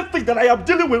everything that I am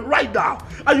dealing with right now.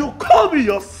 And you call me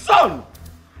your son.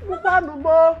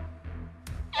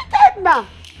 Ikenna,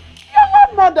 your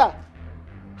own mother.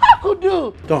 How could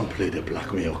you? Don't play the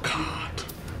blackmail card.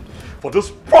 For this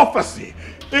prophecy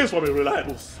is from a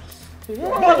reliable source. Hey.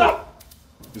 Mother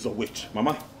is a witch.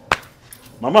 Mama,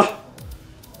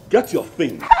 get your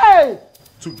thing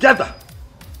together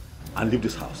and leave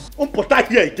this house. Don't put that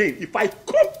here again. If I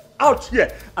come out here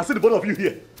and see the both of you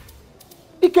here.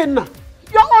 Ikenna,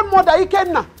 your own mother,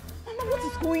 Ikenna. Mama, what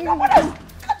is going on?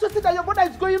 Can't you see that your mother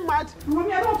is going mad?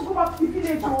 Mommy, I don't want to go back to the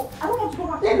village. I don't want to go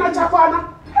back to the village.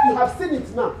 You have seen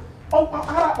it now. Oh,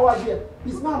 here.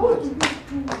 It's now mad.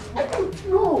 I don't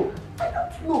know.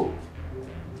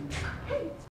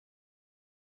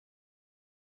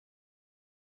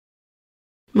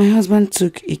 My husband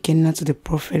took Ikenna to the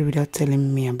prophet without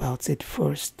telling me about it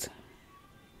first.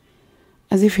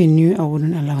 As if he knew I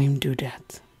wouldn't allow him do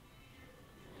that.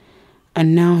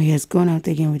 And now he has gone out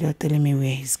again without telling me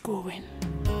where he's going.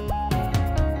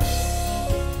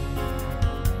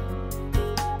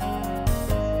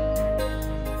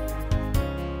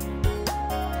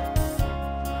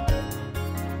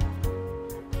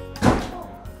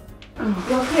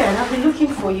 You're here and I've been looking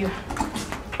for you.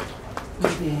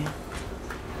 Okay.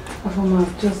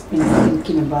 I've just been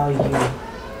thinking about you.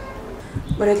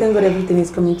 But I thank God everything is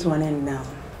coming to an end now.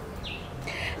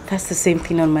 That's the same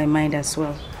thing on my mind as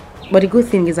well. But the good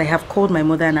thing is I have called my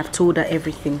mother and I've told her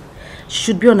everything. She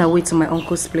should be on her way to my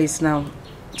uncle's place now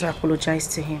to apologize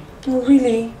to him. Oh,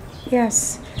 really?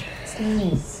 Yes. It's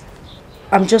nice.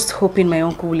 I'm just hoping my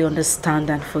uncle will understand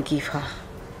and forgive her.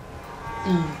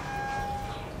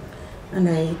 And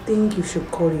I think you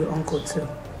should call your uncle too.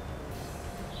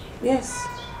 Yes.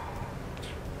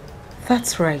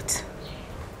 That's right.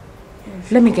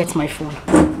 Let me get my phone.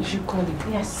 You should call him.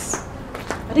 Yes.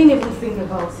 I didn't even think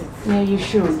about it. Yeah, you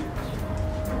should.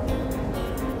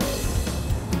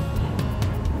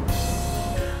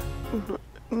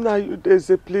 Now you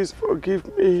Daisy, please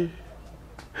forgive me.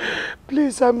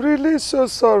 Please, I'm really so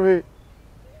sorry.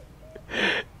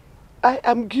 I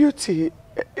am guilty,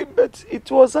 but it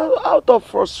was out of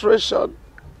frustration.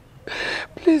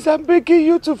 Please, I'm begging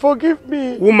you to forgive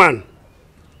me. Woman,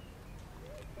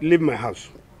 leave my house.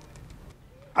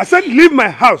 I said leave my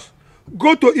house.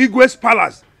 Go to Igwe's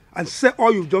palace and say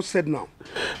all you've just said now.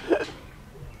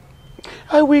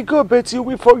 I will go, but you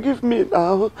will forgive me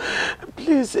now.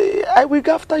 Please, I will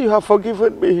go after you have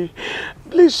forgiven me.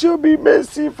 Please show me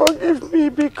mercy, forgive me,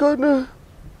 because...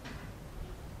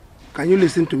 Can you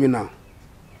listen to me now?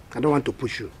 I don't want to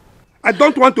push you. I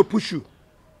don't want to push you.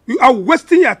 You are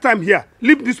wasting your time here.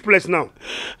 Leave this place now.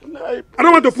 I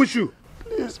don't want to push you.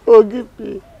 Please forgive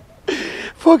me.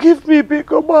 Forgive me,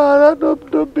 because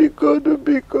don't be good.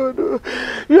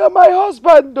 You are my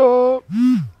husband, though.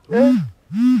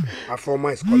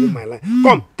 Afoma is calling my line.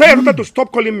 Come, tell your daughter to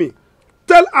stop calling me.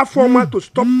 Tell Afoma to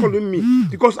stop calling me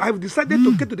because I have decided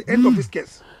to get to the end of this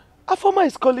case. Afoma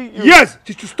is calling you? Yes,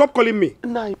 she should stop calling me.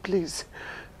 Nai, please.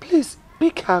 Please,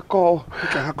 pick her call.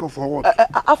 Pick her call for what?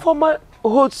 Afoma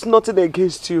holds nothing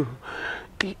against you.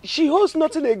 She holds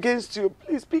nothing against you.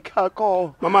 Please pick her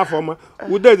call. Mama Afoma,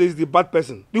 Ude is the bad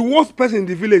person. The worst person in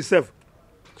the village itself.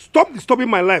 Stop disturbing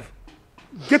my life.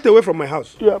 Get away from my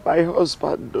house. You are my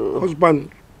husband, though. Husband,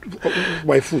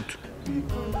 by foot.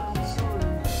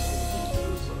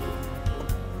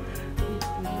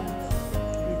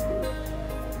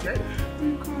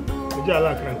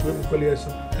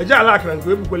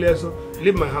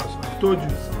 Leave my house. I've told you.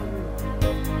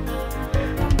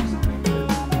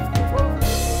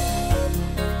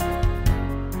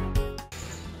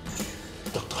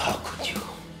 Doctor, how could you?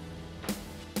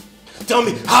 Tell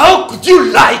me, how could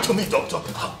you lie to me, doctor?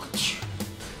 How could you?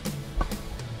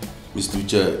 Mr.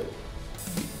 Uche,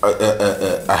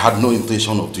 I had no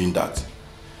intention of doing that.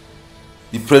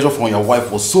 The pressure from your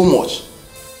wife was so much.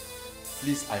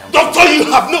 Please, I am... Doctor, you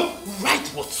have no right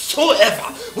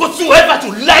whatsoever to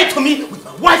lie to me with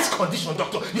my wife's condition,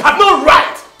 doctor. You have no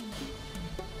right.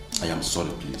 I am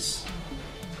sorry, please.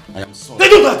 I am sorry. They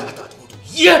don't want to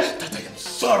hear that I am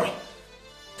sorry.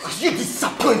 Because you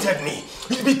disappointed me.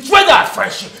 You betrayed our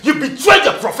friendship. You betrayed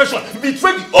your profession. You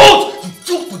betrayed the oath you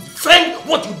took to defend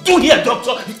what you do here,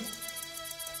 doctor.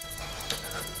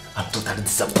 I'm totally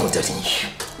disappointed in you.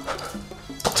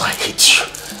 Doctor, I hate you.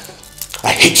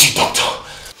 I hate you, doctor.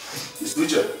 Mr.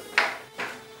 Uche.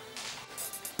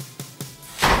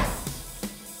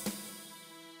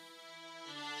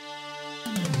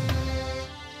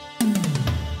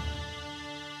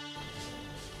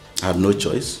 I had no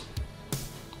choice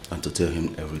than to tell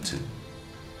him everything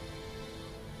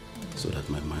so that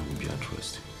my mind would be at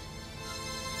rest.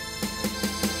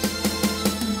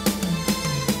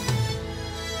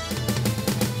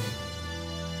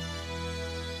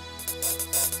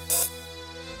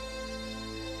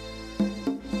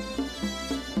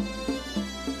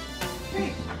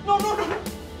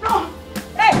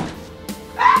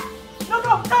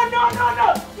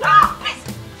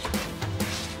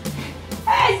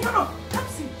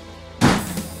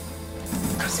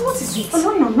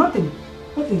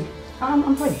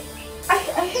 I'm fine. I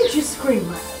heard you scream.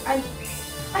 I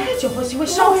heard your voice. You were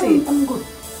shouting. I'm good.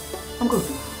 I'm good.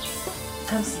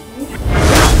 Come see.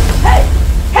 Hey!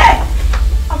 Hey!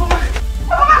 Aboma!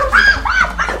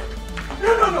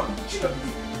 No!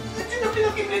 Gino,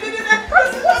 please give me the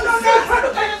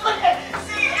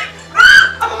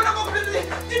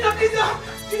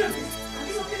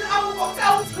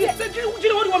Gino, what do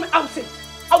you want me? I'll say.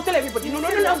 I'll tell everybody. No.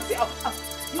 I'll say.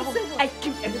 I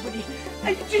killed everybody.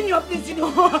 Junior, please, Junior,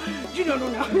 no. Junior,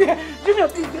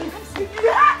 please.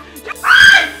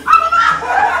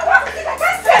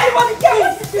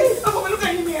 Look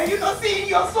at him here. You're not seeing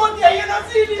your son here. You're not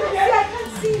seeing him here. I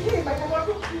can't see him.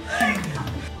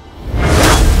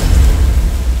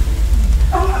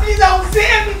 please, I will say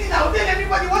everything. I will tell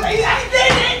everybody what I did.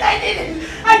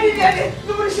 I did it.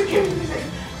 Nobody should kill me, please.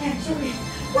 I am sorry.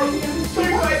 I am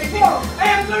sorry for everything. I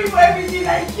am sorry for everything.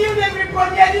 I killed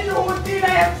everybody. I did the whole thing. I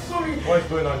am sorry. What is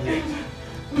going on here?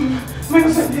 My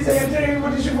husband, please, I am sorry.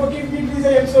 Everybody should forgive me, please. I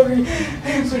am sorry. I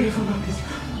am sorry for my please.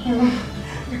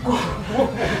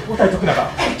 What are you talking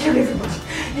about? I killed everybody.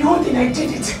 The whole thing, I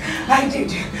did it. I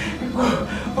did.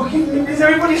 Forgive me, please.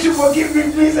 Everybody should forgive me,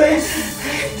 please.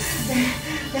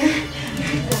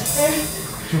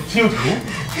 You killed who?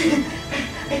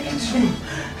 I killed you.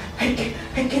 I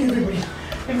killed everybody.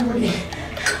 Everybody.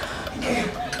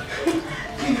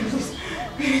 Please.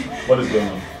 What is going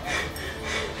on?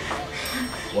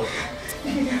 What?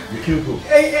 You killed who?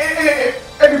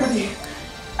 Everybody.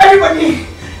 Everybody.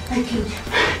 I killed.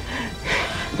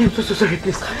 I'm so sorry,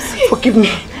 please. Forgive me.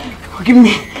 Forgive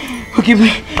me. Forgive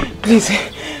me. Please.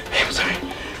 I'm sorry.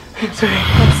 I'm sorry.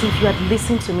 Perhaps if you had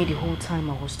listened to me the whole time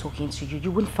I was talking to you,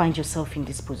 you wouldn't find yourself in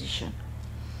this position.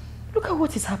 Look at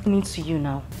what is happening to you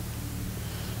now.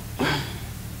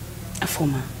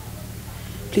 Afoma,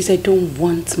 please, I don't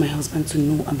want my husband to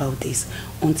know about this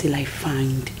until I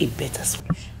find a better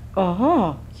solution.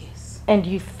 Yes. And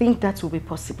you think that will be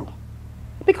possible?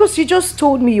 Because you just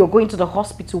told me you're going to the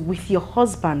hospital with your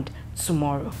husband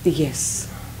tomorrow.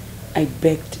 Yes. I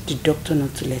begged the doctor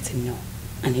not to let him know,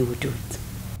 and he will do it.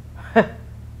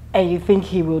 And you think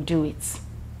he will do it?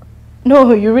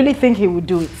 No, you really think he will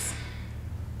do it?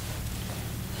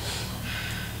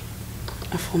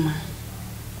 Afoma,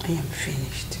 I am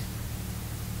finished.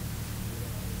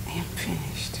 I am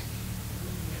finished.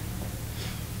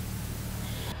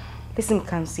 Listen,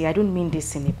 Kamsi, I don't mean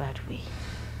this in a bad way.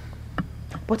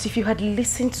 But if you had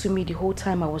listened to me the whole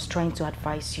time I was trying to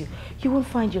advise you, you won't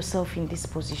find yourself in this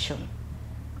position.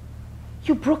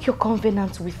 You broke your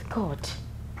covenant with God.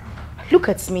 Look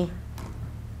at me.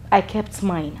 I kept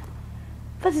mine.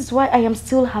 That is why I am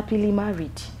still happily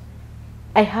married.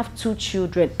 I have 2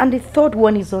 children and the 3rd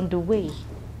one is on the way.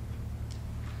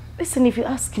 Listen, if you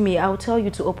ask me, I'll tell you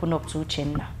to open up to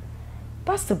Uchenna.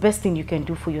 That's the best thing you can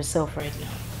do for yourself right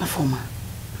now.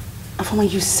 Afoma,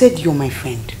 you said you're my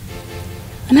friend.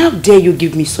 And how dare you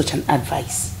give me such an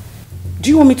advice? Do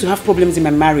you want me to have problems in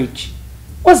my marriage?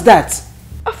 What's that?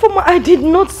 Afoma, I did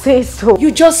not say so.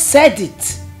 You just said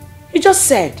it. You just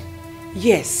said,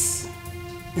 yes.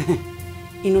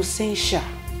 Innocentia.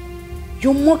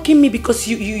 You're mocking me because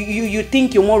you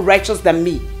think you're more righteous than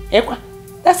me.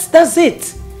 That's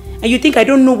it. And you think I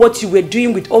don't know what you were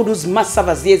doing with all those mass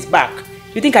servers years back.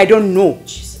 You think I don't know.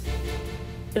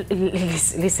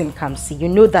 Listen, Kamsi, you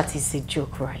know that is a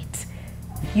joke, right?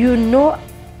 You know,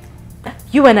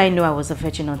 you and I know I was a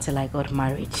virgin until I got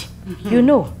married. You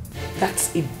know.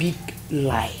 That's a big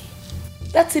lie.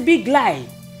 That's a big lie.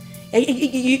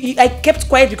 I kept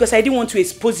quiet because I didn't want to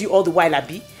expose you all the while,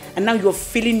 Abi. And now you're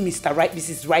feeling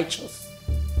Mrs. Righteous.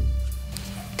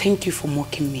 Thank you for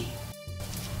mocking me.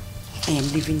 I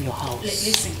am leaving your house.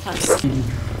 Listen, Kamsi.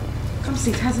 Kamsi,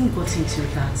 it hasn't gotten to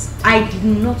that. I did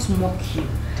not mock you.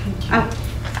 Thank you.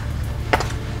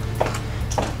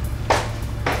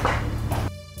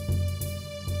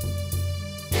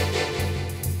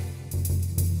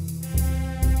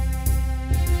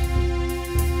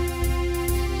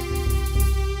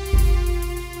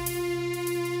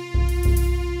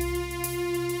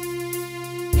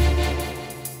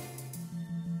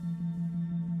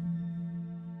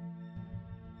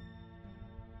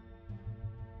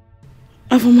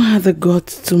 Afoma had the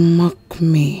guts to mock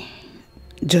me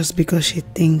just because she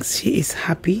thinks she is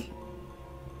happy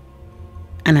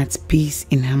and at peace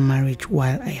in her marriage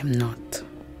while I am not.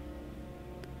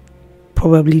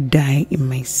 Probably die in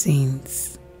my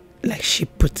sins, like she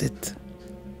put it.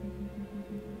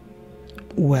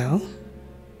 Well,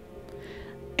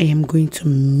 I am going to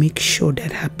make sure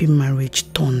that happy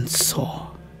marriage turns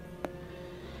sour.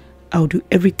 I'll do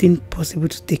everything possible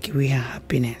to take away her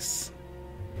happiness.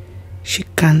 She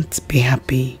can't be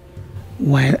happy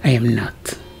while I am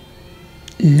not.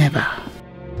 Never.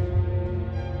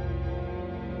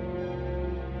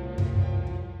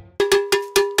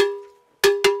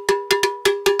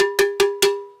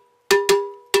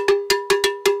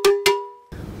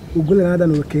 Ugule nada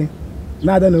no okay,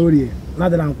 nada no orie,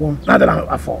 nada na nkwon, nada na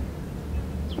afọ.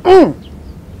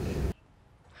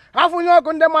 Afunye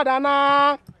ọkụ ndị mmadụ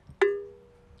ana.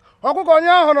 Ọkụkọ onye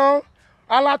ọhụrụ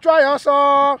ala chụọ ya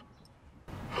ọsọ.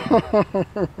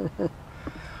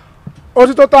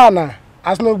 Otito tana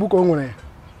as no book o nwere.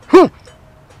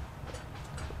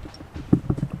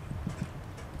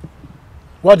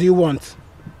 What do you want?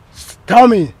 Tell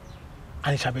me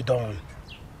and it shall be done.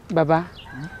 Baba,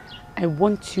 I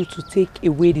want you to take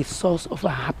away the source of her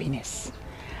happiness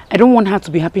I don't want her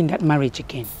to be happy in that marriage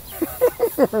again.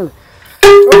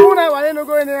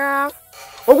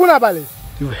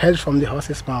 You heard from the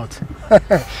horse's mouth.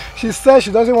 She says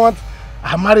she doesn't want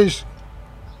her marriage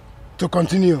to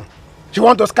continue. She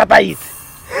wants to scatter it.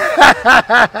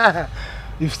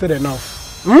 You've said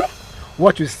enough.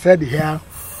 What you said here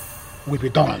will be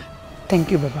done.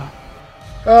 Thank you, Baba.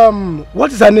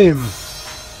 What is her name?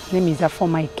 Her name is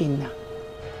Afoma Ikenna.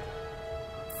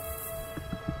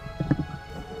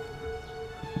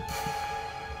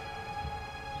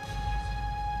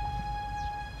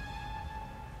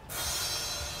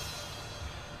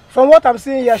 From what I'm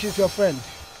seeing here, she's your friend.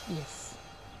 Yes.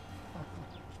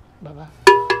 Baba.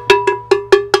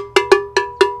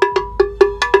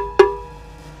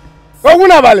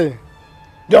 Ogunabale,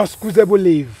 the unscrutable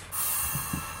leave.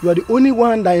 You are the only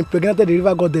one that impregnated the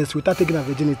river goddess without taking her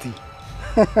virginity.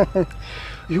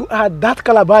 You are that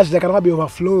calabash that cannot be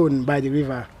overflown by the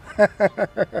river.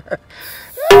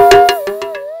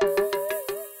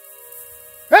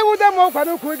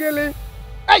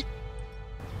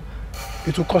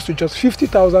 It will cost you just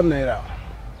 50,000 naira.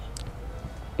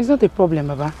 It's not a problem,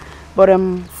 Baba. But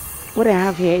what I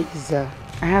have here is I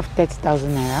have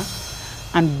 30,000 naira,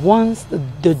 and once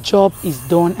the job is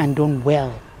done and done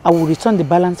well, I will return the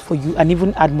balance for you and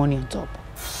even add money on top.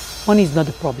 Money is not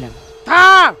the problem.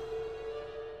 Ah!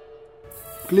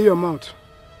 Clear your mouth.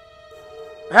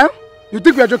 Huh? You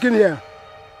think we are joking here?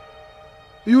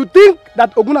 You think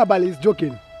that Ogunabali is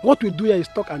joking? What we do here is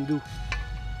talk and do.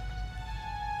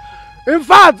 In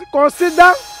fact,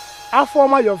 consider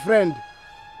Afoma your friend.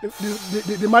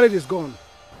 The marriage is gone.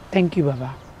 Thank you,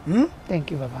 Baba. Thank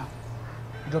you, Baba.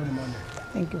 Drop the money.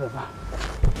 Thank you, Baba.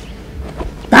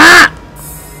 Ah!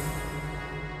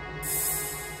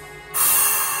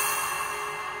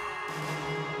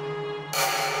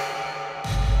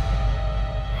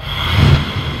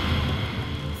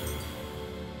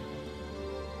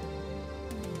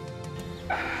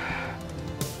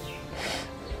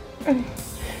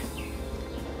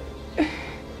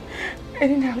 I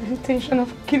didn't have the intention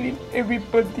of killing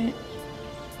everybody.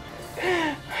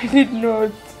 I did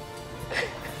not.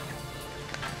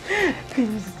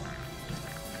 Please.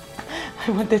 I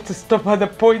wanted to stop at the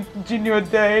point Junior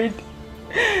died.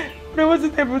 But I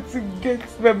wasn't able to get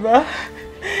Baba.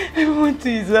 I went to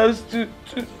his house to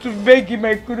beg him.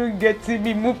 I couldn't get him.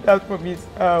 He moved out from his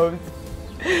house.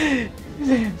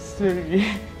 I'm sorry.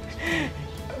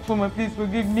 Foma, please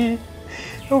forgive me.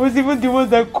 I was even the one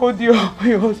that called your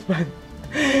husband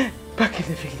back in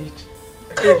the village.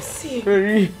 I'm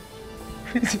sorry.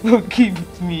 Please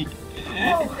forgive me.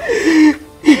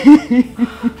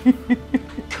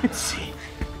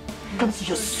 Kamsi,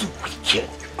 you're so wicked.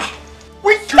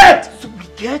 Wicked! So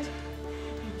wicked?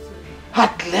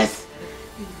 Heartless?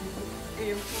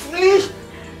 Foolish?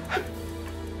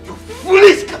 You're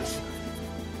foolish, Kamsi.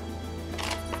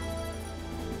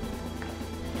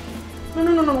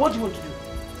 No, what do you want to do?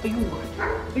 Are you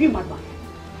mad? Are you mad, man?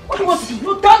 What do you want to do?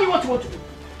 No, tell me what you want to do.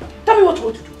 Tell me what you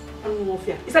want to do. I don't know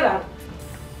fear. Is that out?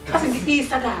 That's in the east,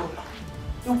 that out.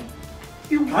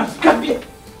 You come here.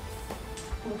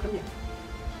 Come here.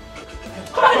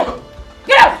 Come on!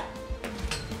 Get out!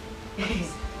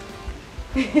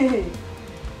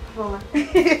 Come on. Come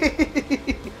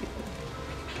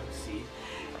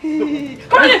here!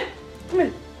 Come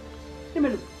here. Let me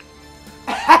look.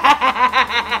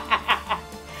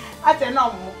 That's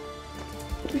enough.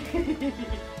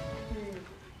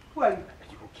 Who are you? Are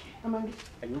you okay? Amangi.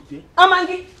 Are you okay?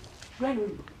 Amangi. Where are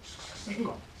you?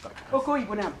 Okay,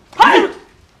 you now. Let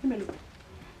me look.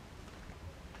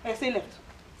 I say left.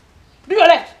 Do your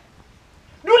left.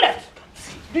 Do left.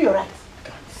 Do your right.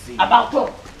 About turn.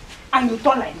 And you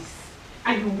turn like this.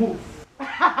 And you move.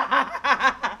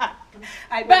 I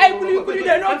beg you,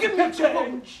 they don't give me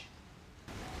change.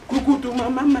 Cuckoo to my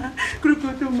mama.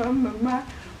 Cuckoo to my mama.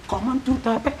 Come on to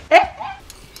the back.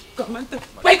 Come on to.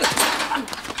 Wait.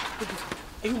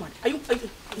 Are you mad? Are you?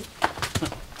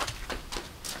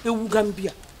 You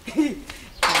Gambia. Oh,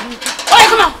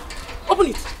 come on. Open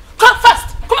it. Come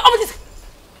fast. Come on, open it.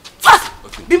 Fast.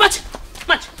 Okay. Be match.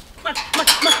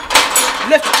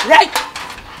 Left, right.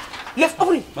 Left.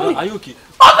 Open it. Open it. Are you okay?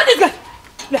 Open it, guys.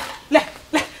 Left.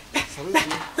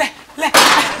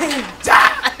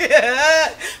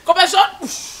 Come on, shot.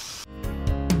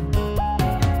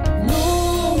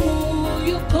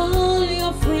 You call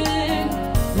your friend,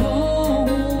 know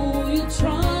who you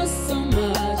trust so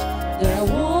much. There are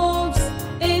wolves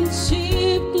in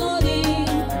sheep clothing,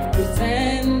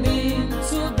 pretending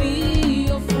to be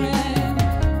your friend.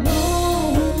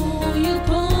 Know who you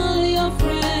call your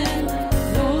friend,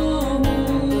 know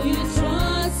who you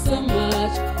trust so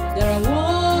much. There are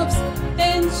wolves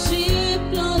in sheep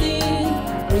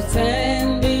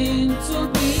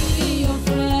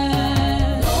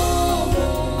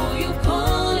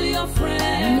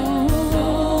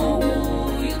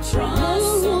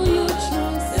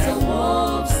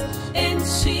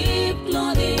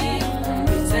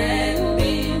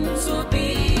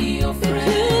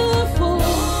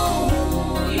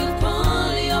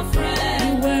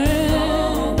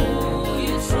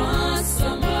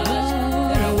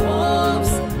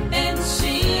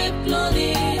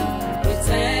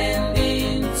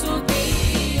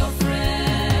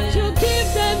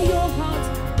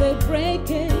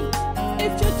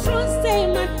If you trust in